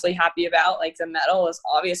was mostly happy about. Like the medal was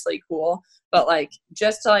obviously cool, but like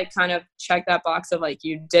just to like kind of check that box of like,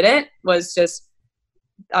 you did it was just,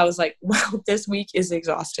 I was like, wow, this week is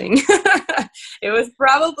exhausting. It was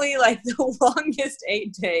probably like the longest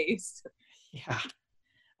 8 days. Yeah.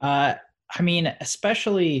 I mean,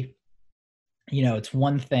 especially, it's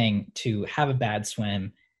one thing to have a bad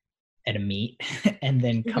swim at a meet and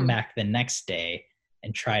then come back the next day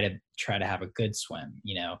and try to have a good swim,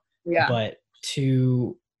 Yeah. but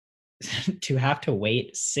to have to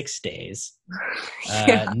wait 6 days,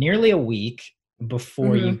 nearly a week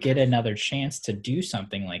before you get another chance to do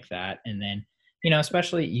something like that. And then,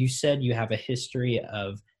 especially you said you have a history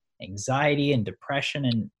of anxiety and depression.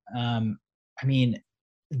 And I mean,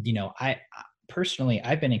 I personally,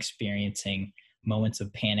 I've been experiencing moments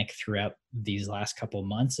of panic throughout these last couple of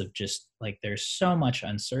months of just like, there's so much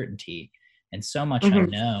uncertainty and so much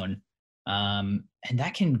unknown. And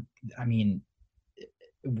that can, I mean,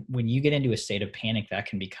 when you get into a state of panic, that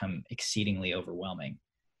can become exceedingly overwhelming.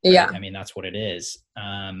 Right? Yeah. I mean, that's what it is.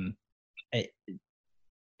 And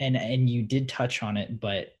you did touch on it,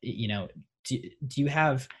 but do you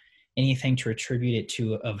have anything to attribute it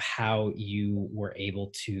to of how you were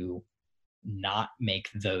able to not make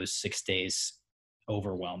those 6 days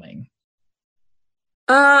overwhelming?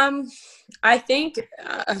 I think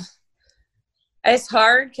it's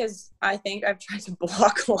hard because I think I've tried to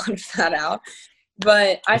block a lot of that out,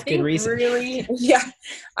 but I think really, yeah,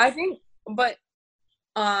 I think, but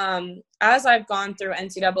as I've gone through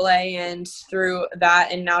NCAA and through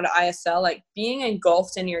that and now to ISL, like being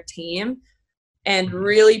engulfed in your team and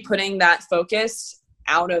really putting that focus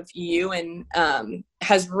out of you and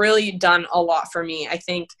has really done a lot for me. I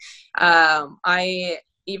think I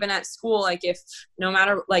even at school, like if no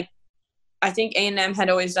matter like I think A&M had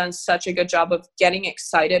always done such a good job of getting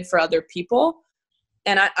excited for other people.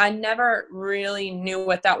 And I never really knew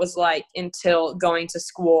what that was like until going to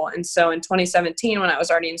school. And so in 2017, when I was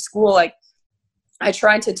already in school, like I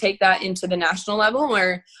tried to take that into the national level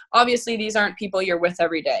where obviously these aren't people you're with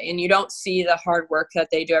every day and you don't see the hard work that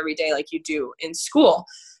they do every day like you do in school,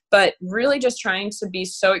 but really just trying to be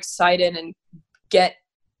so excited and get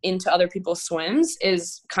into other people's swims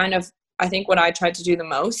is kind of, I think, what I tried to do the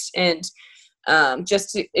most. And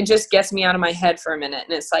it just gets me out of my head for a minute.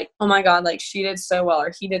 And it's like, oh my God, like she did so well,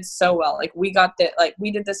 or he did so well. Like we got that, like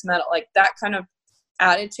we did this medal, like that kind of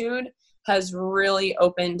attitude has really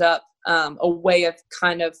opened up a way of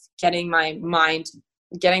kind of getting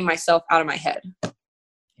myself out of my head.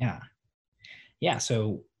 Yeah. Yeah.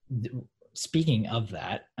 So speaking of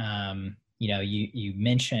that, you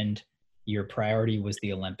mentioned your priority was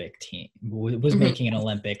the Olympic team, was making an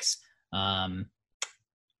Olympics,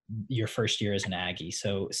 your first year as an Aggie.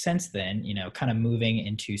 So since then, kind of moving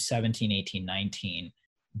into 17, 18, 19,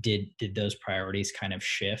 did those priorities kind of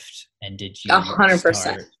shift? And did you 100%.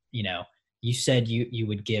 start, you said you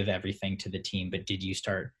would give everything to the team, but did you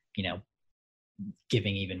start,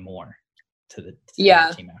 giving even more to the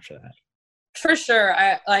team after that? For sure.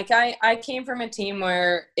 I came from a team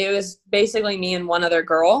where it was basically me and one other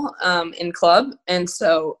girl in club. And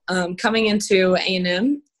so coming into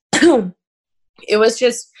A&M, it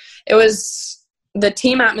was the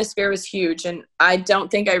team atmosphere was huge. And I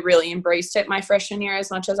don't think I really embraced it my freshman year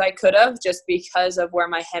as much as I could have, just because of where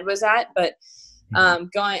my head was at. But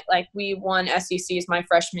we won SECs my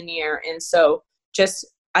freshman year. And so just,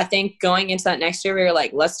 I think going into that next year, we were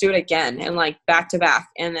like, let's do it again, and like back to back,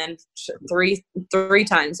 and then three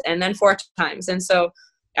times, and then 4 times. And so,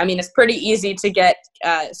 I mean, it's pretty easy to get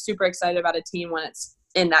super excited about a team when it's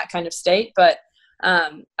in that kind of state. But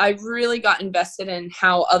I really got invested in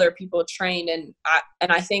how other people trained, and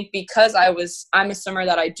I think because I'm a swimmer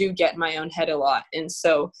that I do get in my own head a lot, and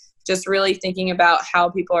so just really thinking about how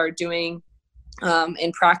people are doing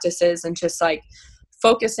in practices and just like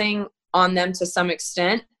focusing on them to some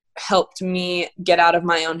extent helped me get out of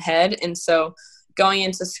my own head. And so going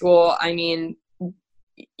into school, I mean,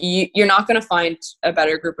 you're not going to find a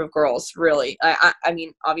better group of girls, really. I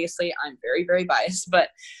mean, obviously I'm very, very biased, but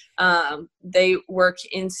they work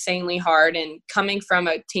insanely hard. And coming from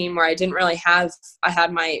a team where I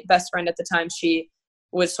had my best friend at the time, she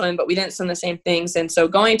would swim, but we didn't swim the same things. And so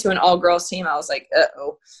going to an all girls team, I was like,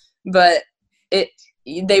 uh-oh. But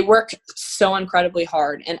they work so incredibly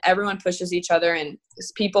hard, and everyone pushes each other, and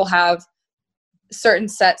people have certain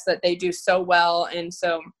sets that they do so well. And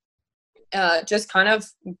so just kind of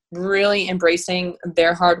really embracing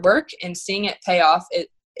their hard work and seeing it pay off,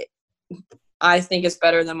 I think is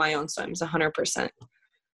better than my own swims 100%.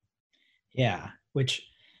 Yeah. Which,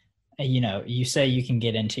 you say you can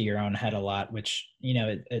get into your own head a lot, which,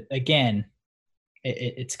 it's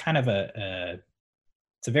kind of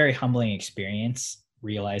it's a very humbling experience,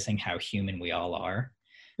 realizing how human we all are.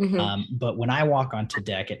 Mm-hmm. But when I walk onto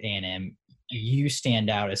deck at A&M, you stand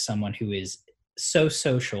out as someone who is so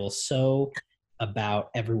social, so about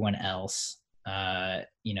everyone else.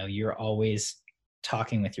 You're always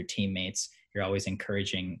talking with your teammates. You're always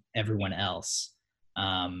encouraging everyone else.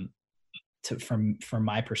 From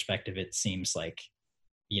my perspective, it seems like,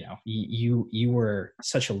 you were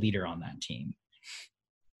such a leader on that team.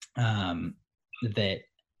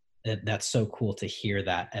 That's so cool to hear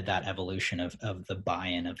that evolution of the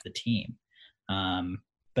buy-in of the team.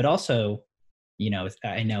 But also,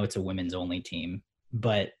 I know it's a women's only team,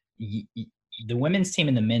 but the women's team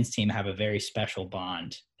and the men's team have a very special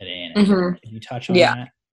bond at A&M. Mm-hmm. Can you touch on that?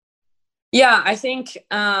 Yeah, I think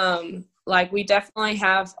we definitely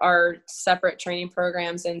have our separate training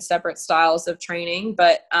programs and separate styles of training,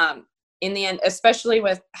 but in the end, especially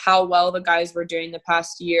with how well the guys were doing the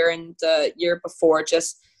past year and the year before,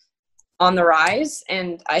 just on the rise.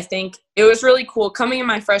 And I think it was really cool coming in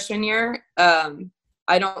my freshman year.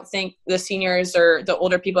 I don't think the seniors or the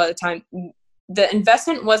older people at the time, the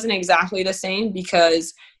investment wasn't exactly the same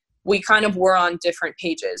because we kind of were on different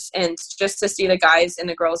pages. And just to see the guys and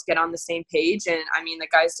the girls get on the same page. And I mean, the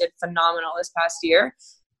guys did phenomenal this past year.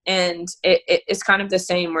 And it's kind of the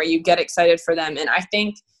same where you get excited for them. And I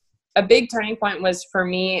think a big turning point was for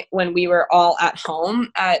me when we were all at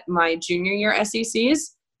home at my junior year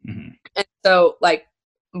SECs. Mm-hmm. And so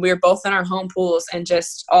we were both in our home pools and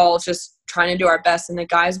just trying to do our best. And the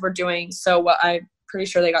guys were doing so well. I'm pretty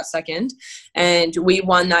sure they got second, and we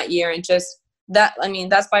won that year. And just that, I mean,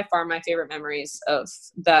 that's by far my favorite memories of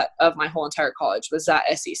my whole entire college was that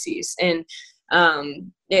SECs. And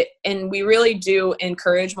and we really do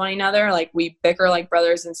encourage one another. Like we bicker like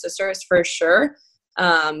brothers and sisters for sure.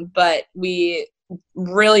 But we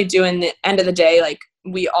really do, in the end of the day,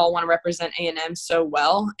 we all want to represent A&M so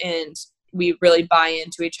well, and we really buy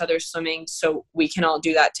into each other's swimming so we can all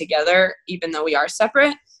do that together, even though we are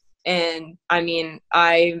separate. And I mean,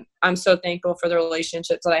 I'm so thankful for the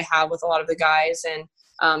relationships that I have with a lot of the guys,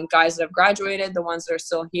 and guys that have graduated, the ones that are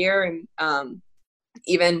still here. And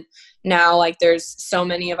even now, there's so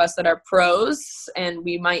many of us that are pros, and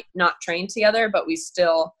we might not train together, but we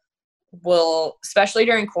still will, especially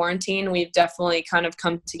during quarantine. We've definitely kind of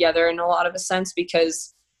come together in a lot of a sense,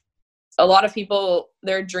 because a lot of people,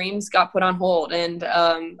 their dreams got put on hold. And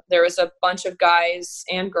there was a bunch of guys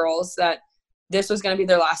and girls that this was going to be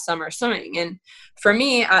their last summer swimming. And for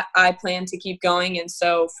me, I plan to keep going. And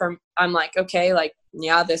so I'm like, okay,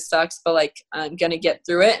 yeah, this sucks, but I'm going to get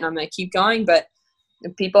through it and I'm going to keep going. But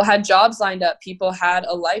people had jobs lined up. People had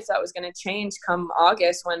a life that was going to change come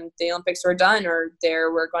August when the Olympics were done, or they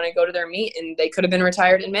were going to go to their meet, and they could have been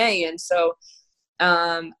retired in May. And so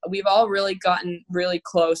we've all really gotten really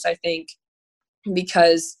close, I think,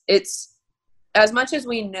 because it's, as much as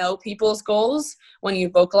we know people's goals, when you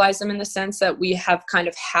vocalize them in the sense that we have kind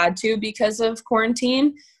of had to because of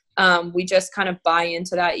quarantine, we just kind of buy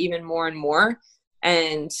into that even more and more.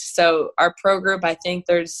 And so our pro group, I think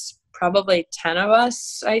there's probably 10 of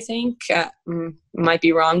us, I think, might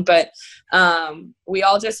be wrong, but we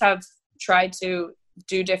all just have tried to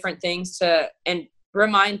do different things and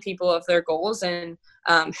remind people of their goals and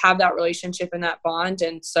have that relationship and that bond.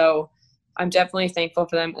 And so I'm definitely thankful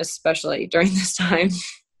for them, especially during this time.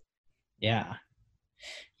 Yeah.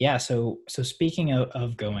 Yeah. So speaking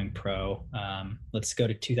of going pro, let's go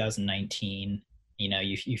to 2019.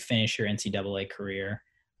 You finish your NCAA career,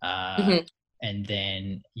 and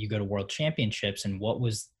then you go to World Championships. And what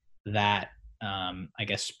was that, I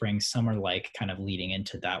guess, spring, summer, like kind of leading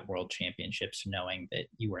into that World Championships, knowing that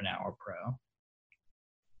you were now a pro?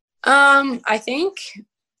 I think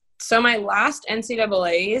so. My last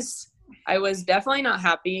NCAAs, I was definitely not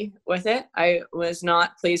happy with it. I was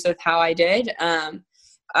not pleased with how I did.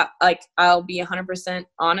 I'll be 100%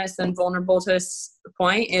 honest and vulnerable to this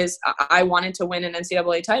point, is I wanted to win an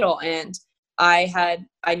NCAA title, and I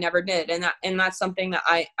never did. And that's something that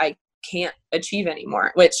I can't achieve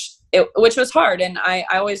anymore, which was hard. And I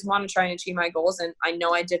always want to try and achieve my goals, and I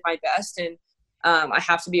know I did my best, and I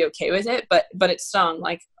have to be okay with it, but it stung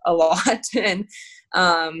like a lot. And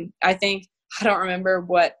I think, I don't remember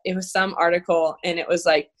what, it was some article, and it was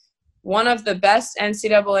like, one of the best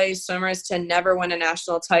NCAA swimmers to never win a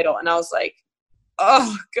national title. And I was like,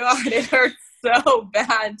 oh God, it hurts so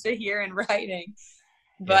bad to hear in writing.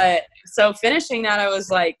 But so finishing that, I was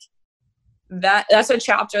like, that's a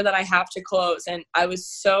chapter that I have to close. And I was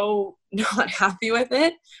so not happy with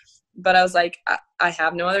it, but I was like, I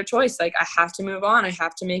have no other choice. Like, I have to move on. I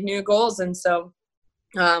have to make new goals. And so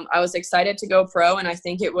I was excited to go pro. And I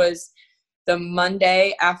think it was the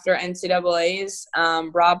Monday after NCAAs,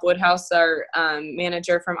 Rob Woodhouse, our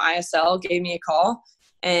manager from ISL, gave me a call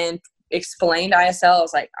and explained ISL. I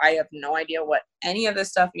was like, I have no idea what any of this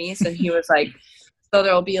stuff means. And he was like, so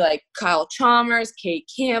there will be like Kyle Chalmers, Kate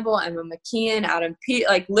Campbell, Emma McKeon, Adam Pete,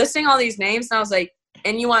 like listing all these names. And I was like,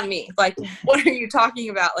 and you want me? Like, what are you talking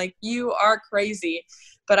about? Like, you are crazy.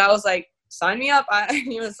 But I was like, sign me up.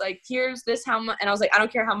 He was like, here's this, how much. And I was like, I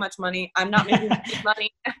don't care how much money. I'm not making any money.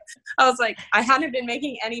 I was like, I hadn't been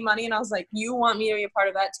making any money. And I was like, you want me to be a part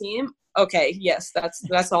of that team? Okay, yes,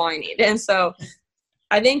 that's all I need. And so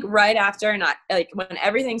I think right after, and when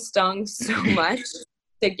everything stung so much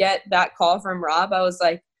to get that call from Rob, I was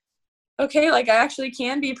like, okay, like, I actually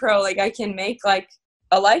can be pro. Like, I can make like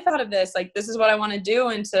a life out of this. Like, this is what I want to do.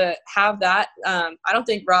 And to have that, I don't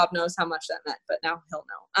think Rob knows how much that meant, but now he'll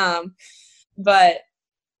know.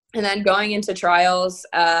 And then going into trials,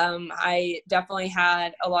 I definitely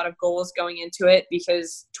had a lot of goals going into it,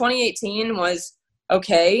 because 2018 was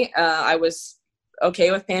okay. I was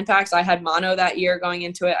okay with Pan Pacs. I had mono that year going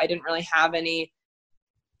into it. I didn't really have any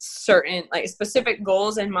certain like specific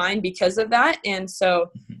goals in mind because of that. And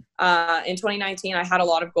so in 2019, I had a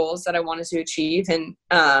lot of goals that I wanted to achieve. And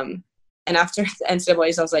after the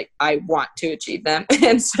NCAAs, I was like, I want to achieve them.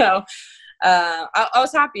 And so I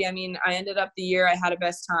was happy. I mean, I ended up the year, I had a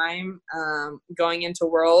best time going into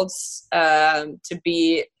Worlds and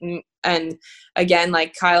again,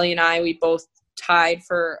 like Kylie and I, we both tied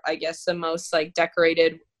for, I guess, the most like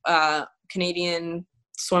decorated Canadian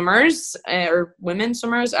swimmers or women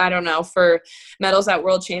swimmers, I don't know, for medals at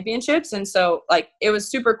World Championships. And so like, it was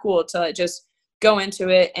super cool to like, just go into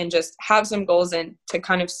it and just have some goals and to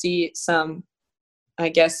kind of see some, I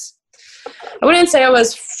guess, I wouldn't say I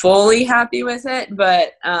was fully happy with it,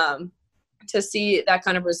 but to see that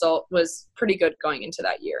kind of result was pretty good going into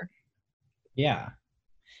that year. Yeah.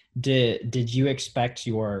 Did you expect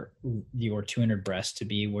your 200 breast to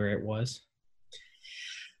be where it was?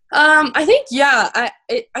 I think, yeah,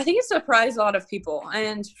 I think it surprised a lot of people.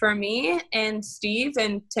 And for me and Steve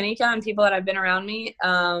and Tanika and people that have been around me,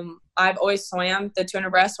 I've always swam the 200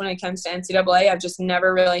 breast when it comes to NCAA. I've just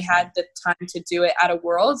never really had the time to do it at a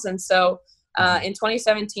Worlds. And so in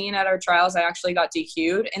 2017 at our trials, I actually got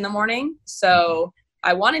DQ'd in the morning. So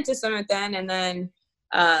I wanted to swim it then. And then,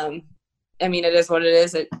 I mean, it is what it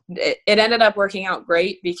is. It ended up working out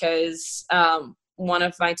great because one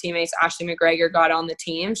of my teammates, Ashley McGregor, got on the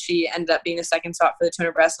team. She ended up being the second spot for the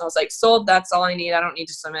 200 breast. And I was like, sold, that's all I need. I don't need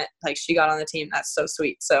to swim it. Like, she got on the team. That's so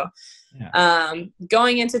sweet. So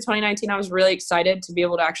going into 2019, I was really excited to be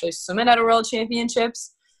able to actually swim it at a World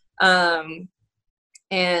Championships. And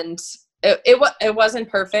it wasn't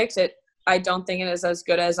perfect. I don't think it is as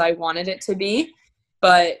good as I wanted it to be,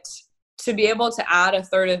 but to be able to add a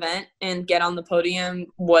third event and get on the podium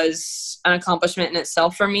was an accomplishment in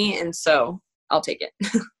itself for me. And so I'll take it.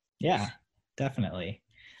 Yeah, definitely.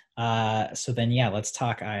 So then, let's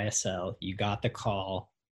talk ISL. You got the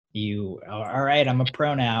call. you are, all right, I'm a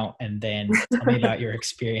pro now, and then tell me about your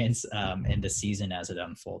experience in the season as it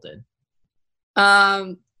unfolded.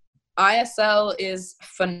 ISL is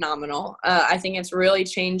phenomenal. I think it's really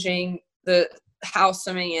changing how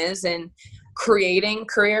swimming is and creating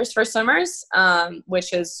careers for swimmers,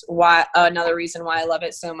 which is why another reason why I love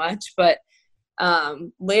it so much. But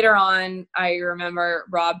later on, I remember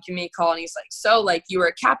Rob giving me a call, and he's like, "So, like, you were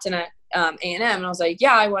a captain at A&M?" And I was like,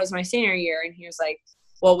 "Yeah, I was my senior year." And he was like,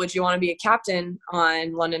 "Well, would you want to be a captain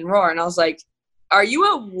on London Roar?" And I was like, "Are you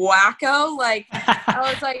a wacko?" Like,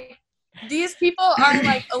 I was like, these people are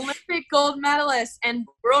like Olympic gold medalists and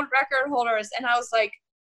world record holders. And I was like,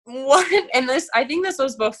 what? And I think this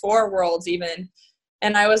was before Worlds even.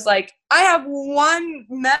 And I was like, I have one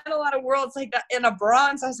medal at a Worlds like that in a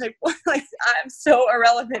bronze. I was like, what? Like, I'm so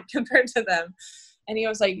irrelevant compared to them. And he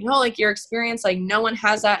was like, no, like your experience, like no one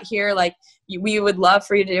has that here. Like we would love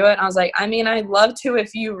for you to do it. And I was like, I mean, I'd love to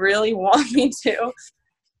if you really want me to.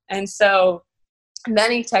 And so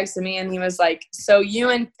then he texted me and he was like, so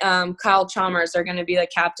you and Kyle Chalmers are going to be the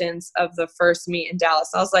captains of the first meet in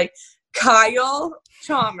Dallas. I was like, Kyle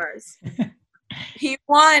Chalmers. He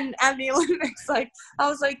won at the Olympics. Like, I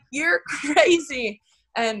was like, you're crazy.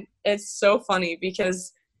 And it's so funny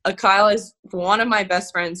because Kyle is one of my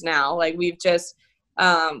best friends now. Like we've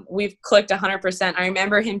clicked 100%. I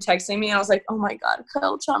remember him texting me and I was like, oh my God,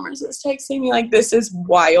 Kyle Chalmers is texting me. Like, this is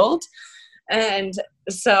wild. And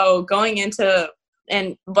so going into,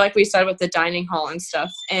 and like we said with the dining hall and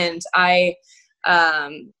stuff, and I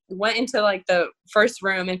went into like the first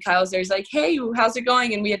room and Kyle's there. He's like, hey, how's it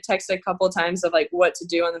going? And we had texted a couple of times of like what to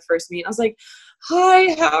do on the first meet. I was like,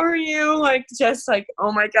 hi, how are you? Like, just like,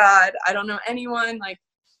 oh my God, I don't know anyone. Like,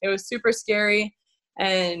 it was super scary.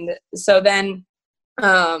 And so then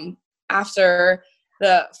after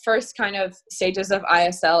the first kind of stages of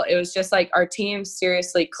ISL, it was just like our team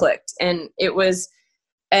seriously clicked. And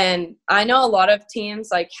I know a lot of teams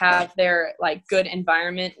like have their like good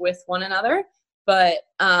environment with one another, but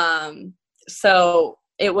so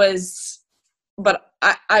it was, but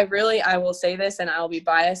I will say this and I'll be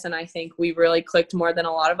biased. And I think we really clicked more than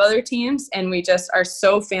a lot of other teams, and we just are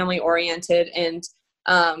so family oriented, and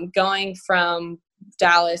going from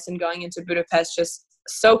Dallas and going into Budapest, just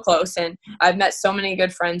so close. And I've met so many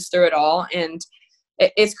good friends through it all. And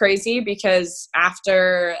it's crazy because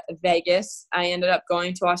after Vegas, I ended up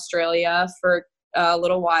going to Australia for a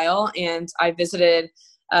little while, and I visited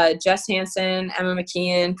Jess Hansen, Emma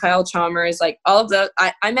McKeon, Kyle Chalmers, like all of those.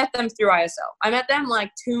 I met them through ISL. I met them like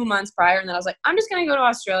 2 months prior, and then I was like, I'm just going to go to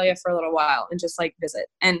Australia for a little while and just like visit.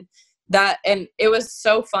 And it was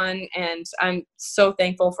so fun, and I'm so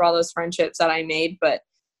thankful for all those friendships that I made. But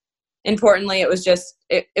importantly, it was just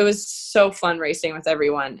it was so fun racing with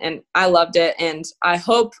everyone, and I loved it. And I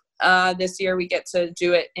hope this year we get to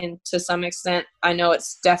do it to some extent. I know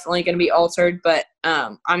it's definitely going to be altered, but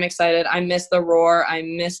I'm excited. I miss the Roar. I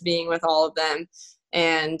miss being with all of them,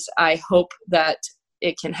 and I hope that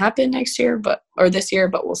it can happen next year, or this year,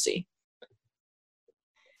 but we'll see.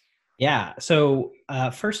 Yeah. So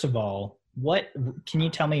first of all, what can you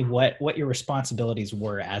tell me what your responsibilities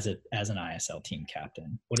were as an ISL team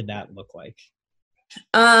captain? What did that look like?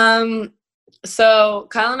 So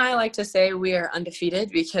Kyle and I like to say we are undefeated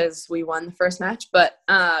because we won the first match, but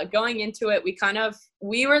going into it,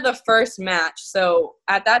 we were the first match. So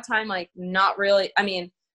at that time, like not really, I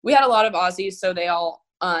mean, we had a lot of Aussies, so they all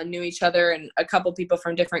knew each other, and a couple people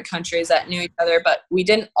from different countries that knew each other, but we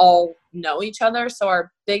didn't all know each other. So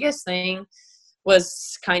our biggest thing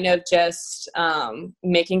was kind of just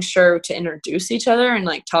making sure to introduce each other and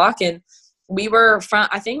like talk. And we were from,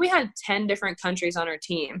 I think we had 10 different countries on our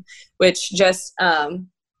team, which just,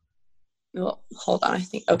 well, hold on, I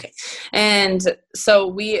think, okay. And so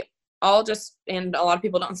we all just, and a lot of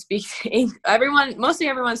people don't speak, mostly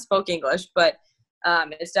everyone spoke English, but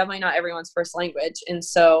it's definitely not everyone's first language. And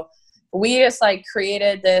so we just like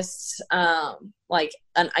created this like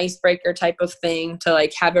an icebreaker type of thing to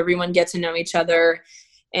like have everyone get to know each other,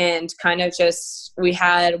 and kind of just, we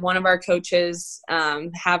had one of our coaches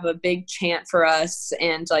have a big chant for us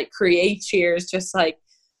and like create cheers, just like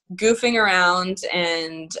goofing around.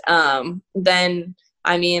 And then,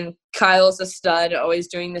 I mean, Kyle's a stud, always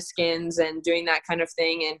doing the skins and doing that kind of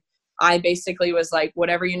thing. And I basically was like,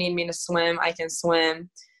 whatever you need me to swim, I can swim.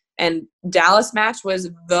 And Dallas match was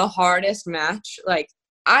the hardest match. Like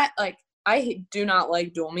I do not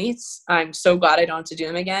like dual meets. I'm so glad I don't have to do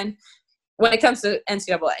them again. When it comes to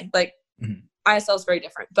NCAA, like ISL is very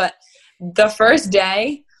different. But the first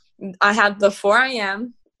day, I had the 4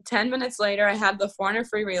 a.m. 10 minutes later, I had the 400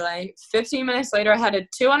 free relay. 15 minutes later, I had a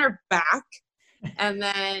 200 back. And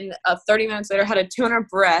then 30 minutes later had a 200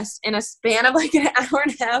 breast in a span of like an hour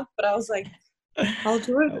and a half. But I was like, I'll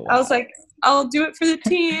do it. Oh, wow. I was like, I'll do it for the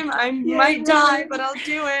team. I might die, but I'll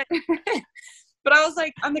do it. But I was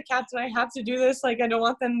like, I'm the captain. I have to do this. Like, I don't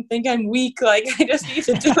want them to think I'm weak. Like, I just need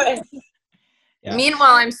to do it. Yeah.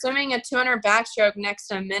 Meanwhile, I'm swimming a 200 backstroke next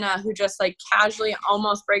to Minna, who just like casually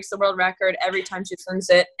almost breaks the world record every time she swims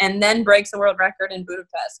it, and then breaks the world record in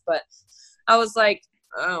Budapest. But I was like,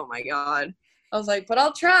 oh my God. I was like, but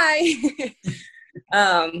I'll try.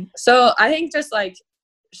 So I think just like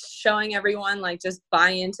showing everyone, like just buy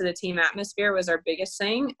into the team atmosphere was our biggest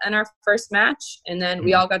thing in our first match. And then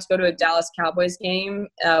we all got to go to a Dallas Cowboys game.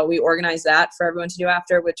 We organized that for everyone to do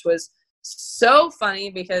after, which was so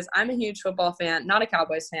funny because I'm a huge football fan, not a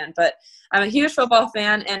Cowboys fan, but I'm a huge football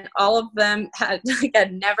fan, and all of them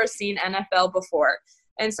had never seen NFL before.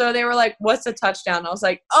 And so they were like, what's a touchdown? I was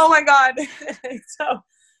like, oh my God. So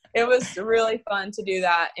it was really fun to do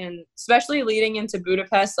that. And especially leading into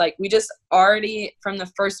Budapest, like we just already from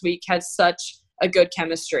the first week had such a good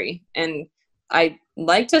chemistry. And I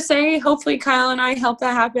like to say, hopefully Kyle and I helped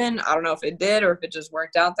that happen. I don't know if it did or if it just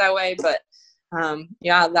worked out that way, but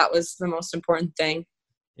yeah, that was the most important thing.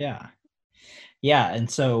 Yeah. And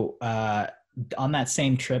so on that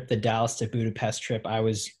same trip, the Dallas to Budapest trip, I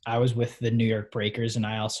was with the New York Breakers, and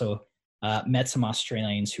I also met some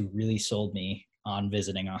Australians who really sold me on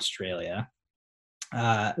visiting Australia.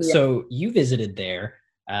 So you visited there.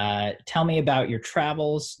 Tell me about your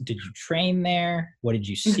travels. Did you train there? What did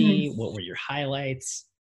you see? What were your highlights?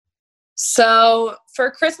 So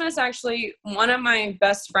for Christmas, actually, one of my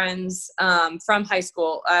best friends from high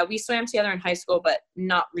school, we swam together in high school, but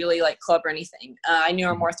not really like club or anything. I knew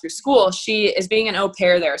her more through school. She is being an au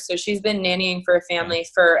pair there. So she's been nannying for a family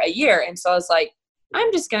for a year. And so I was like,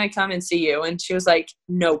 I'm just going to come and see you. And she was like,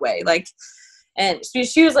 no way. Like, and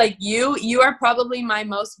she was like, you are probably my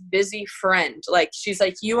most busy friend. Like, she's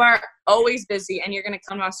like, you are always busy and you're going to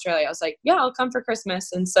come to Australia. I was like, yeah, I'll come for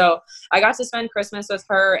Christmas. And so I got to spend Christmas with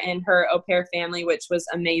her and her au pair family, which was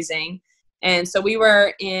amazing. And so we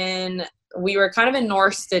were kind of in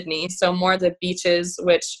North Sydney. So more of the beaches,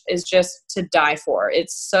 which is just to die for.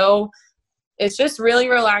 It's just really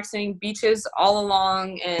relaxing, beaches all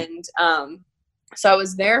along. And so I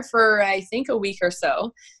was there for, I think, a week or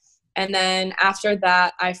so. And then after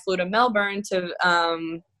that, I flew to Melbourne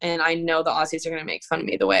and I know the Aussies are going to make fun of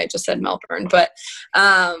me the way I just said Melbourne, but,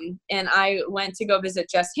 and I went to go visit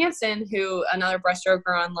Jess Hansen, another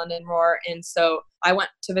breaststroker on London Roar. And so I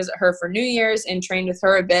went to visit her for New Year's and trained with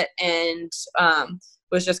her a bit and,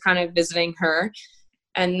 was just kind of visiting her.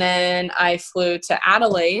 And then I flew to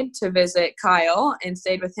Adelaide to visit Kyle and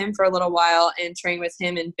stayed with him for a little while and trained with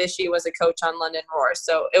him. And Bishy was a coach on London Roar.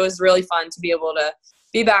 So it was really fun to be able to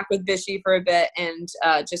be back with Bishy for a bit and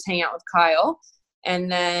just hang out with Kyle.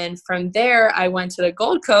 And then from there, I went to the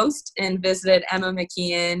Gold Coast and visited Emma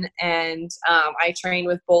McKeon, and I trained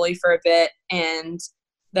with Bully for a bit. And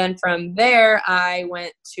then from there, I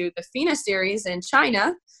went to the FINA series in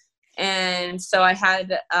China. And so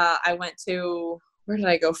I went to, where did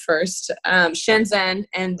I go first? Shenzhen.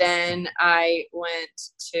 And then I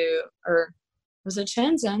was it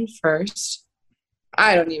Shenzhen first?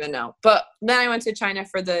 I don't even know. But then I went to China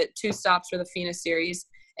for the 2 stops for the FINA series.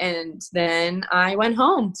 And then I went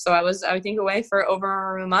home. So I think, away for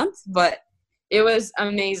over a month. But it was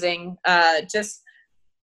amazing. It's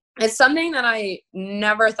something that I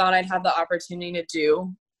never thought I'd have the opportunity to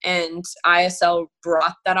do. And ISL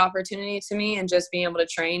brought that opportunity to me and just being able to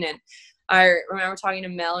train. And I remember talking to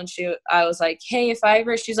Mel, and I was like, hey,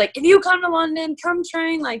 she's like, if you come to London, come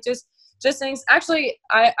train. Like, just things. Actually,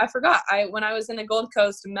 I forgot. When I was in the Gold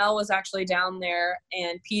Coast, Mel was actually down there,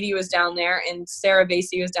 and Petey was down there, and Sarah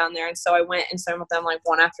Vasey was down there. And so I went and swam with them like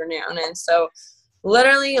one afternoon. And so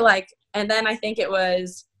literally and then I think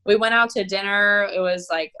we went out to dinner. It was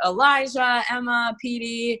like Elijah, Emma,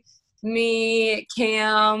 Petey, me,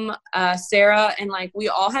 Cam, Sarah, and like we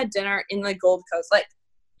all had dinner in the Gold Coast. Like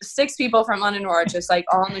 6 people from London Roar, just like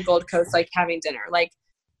all on the Gold Coast, like having dinner. Like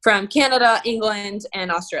from Canada, England, and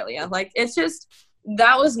Australia. Like, it's just,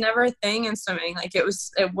 that was never a thing in swimming. Like, it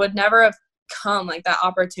would never have come, like, that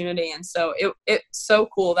opportunity. And so it's so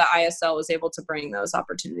cool that ISL was able to bring those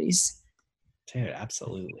opportunities. Dude,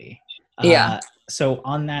 absolutely. Yeah. So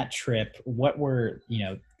on that trip, what were,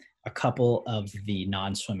 a couple of the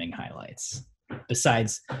non-swimming highlights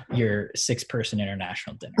besides your 6-person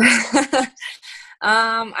international dinner?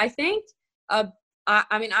 I think,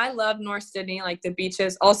 I love North Sydney, like the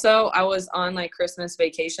beaches. Also, I was on like Christmas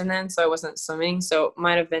vacation then, so I wasn't swimming, so it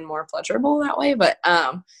might have been more pleasurable that way. But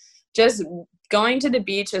just going to the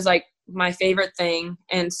beach is like my favorite thing.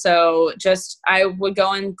 And so I would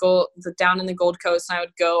go down in the Gold Coast, and I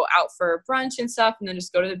would go out for brunch and stuff, and then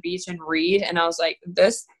just go to the beach and read. And I was like,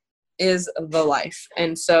 this is the life.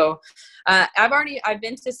 And so I've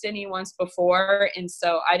been to Sydney once before, and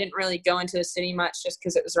so I didn't really go into the city much just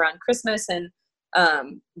because it was around Christmas. And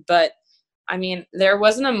but I mean, there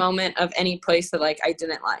wasn't a moment of any place that like I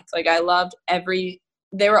didn't like. Like I loved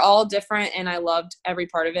they were all different, and I loved every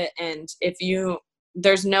part of it. And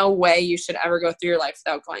there's no way you should ever go through your life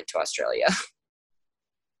without going to Australia.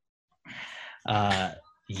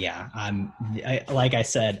 Yeah, like I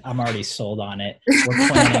said, I'm already sold on it. We're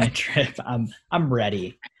planning a trip. I'm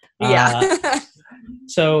ready. Yeah.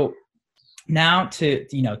 So now to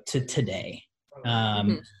today.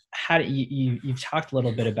 How do you've talked a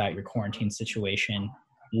little bit about your quarantine situation.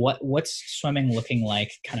 What's swimming looking like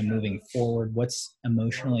kind of moving forward? What's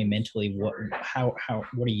emotionally, mentally, what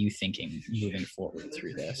are you thinking moving forward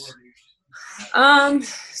through this?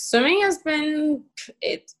 Swimming has been,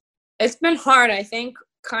 it's been hard. I think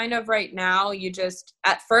kind of right now,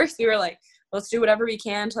 at first we were like, let's do whatever we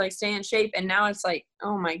can to like stay in shape. And now it's like,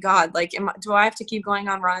 oh my God, like, do I have to keep going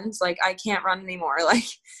on runs? Like I can't run anymore. Like,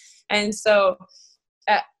 and so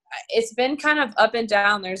it's been kind of up and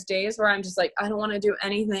down. There's days where I'm just like, I don't want to do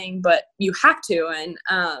anything, but you have to.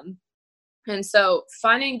 And so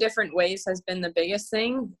finding different ways has been the biggest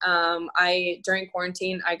thing. During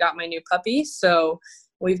quarantine, I got my new puppy. So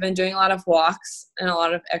we've been doing a lot of walks and a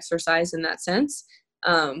lot of exercise in that sense.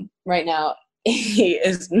 Right now he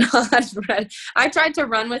is not ready. I tried to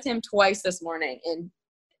run with him twice this morning,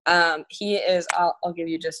 and he is, I'll give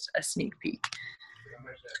you just a sneak peek.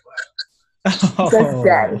 Oh.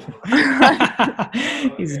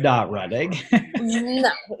 He's not running. No.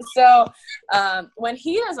 So when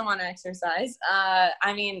he doesn't want to exercise,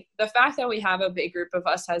 I mean, the fact that we have a big group of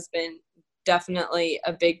us has been definitely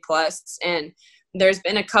a big plus. And there's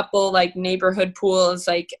been a couple like neighborhood pools,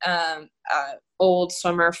 like old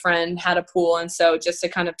swimmer friend had a pool. And so just to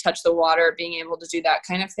kind of touch the water, being able to do that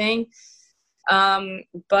kind of thing.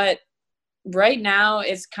 But right now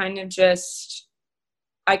it's kind of just,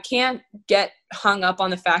 I can't get hung up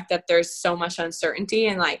on the fact that there's so much uncertainty.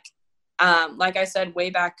 And like I said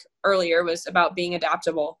way back earlier, was about being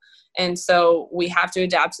adaptable. And so we have to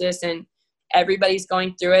adapt to this, and everybody's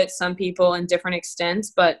going through it, some people in different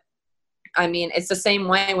extents. But I mean, it's the same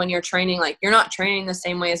way when you're training, like you're not training the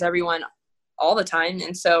same way as everyone all the time.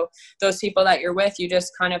 And so those people that you're with, you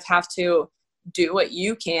just kind of have to do what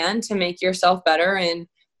you can to make yourself better. And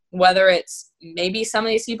whether it's, maybe some of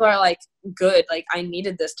these people are like, good, like I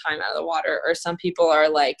needed this time out of the water, or some people are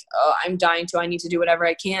like, oh, I'm dying I need to do whatever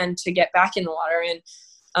I can to get back in the water. And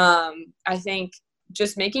I think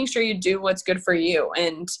just making sure you do what's good for you.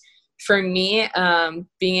 And for me,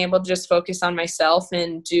 being able to just focus on myself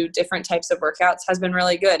and do different types of workouts has been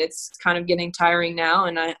really good. It's kind of getting tiring now,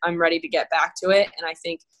 and I'm ready to get back to it. And I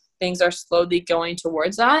think things are slowly going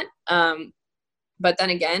towards that. But then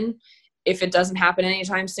again, if it doesn't happen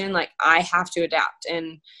anytime soon, like I have to adapt.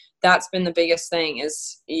 And that's been the biggest thing,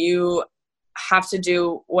 is you have to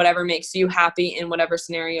do whatever makes you happy in whatever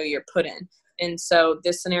scenario you're put in. And so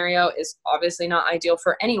this scenario is obviously not ideal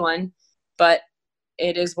for anyone, but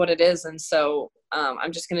it is what it is. And so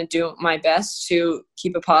I'm just going to do my best to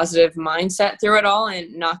keep a positive mindset through it all,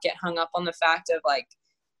 and not get hung up on the fact of like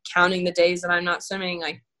counting the days that I'm not swimming.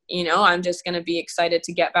 Like, I'm just going to be excited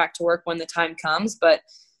to get back to work when the time comes. But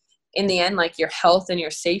in the end, like your health and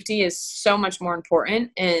your safety is so much more important.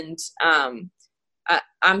 And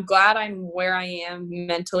I'm glad I'm where I am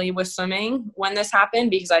mentally with swimming when this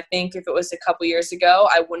happened, because I think if it was a couple years ago,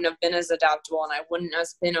 I wouldn't have been as adaptable, and I wouldn't have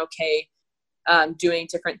been okay doing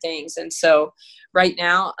different things. And so right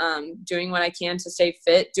now, doing what I can to stay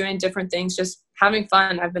fit, doing different things, just having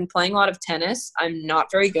fun. I've been playing a lot of tennis. I'm not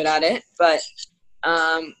very good at it, but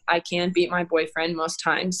I can beat my boyfriend most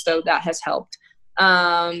times, so that has helped.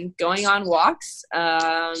 Going on walks,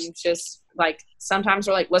 just like sometimes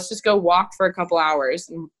we're like, let's just go walk for a couple hours,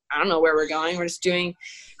 and I don't know where we're going. We're just doing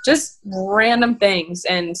just random things.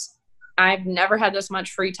 And I've never had this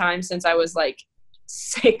much free time since I was like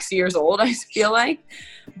 6 years old, I feel like.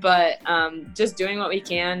 But just doing what we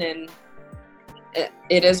can, and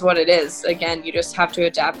it is what it is. Again, you just have to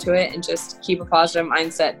adapt to it and just keep a positive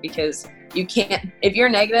mindset, because you can't, if you're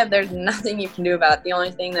negative, there's nothing you can do about it. The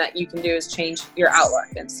only thing that you can do is change your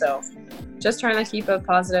outlook. And so just trying to keep a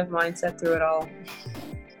positive mindset through it all.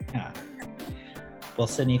 Yeah. Well,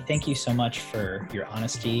 Sydney, thank you so much for your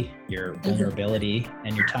honesty, your vulnerability,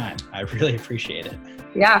 and your time. I really appreciate it.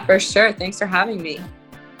 Yeah, for sure. Thanks for having me.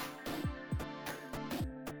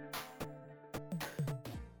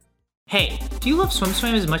 Hey, do you love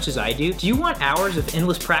SwimSwam as much as I do? Do you want hours of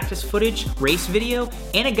endless practice footage, race video,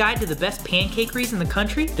 and a guide to the best pancakeries in the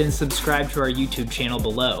country? Then subscribe to our YouTube channel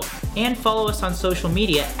below. And follow us on social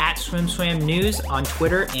media at SwimSwam News on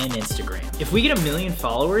Twitter and Instagram. If we get 1 million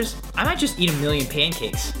followers, I might just eat 1 million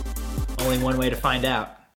pancakes. Only one way to find out.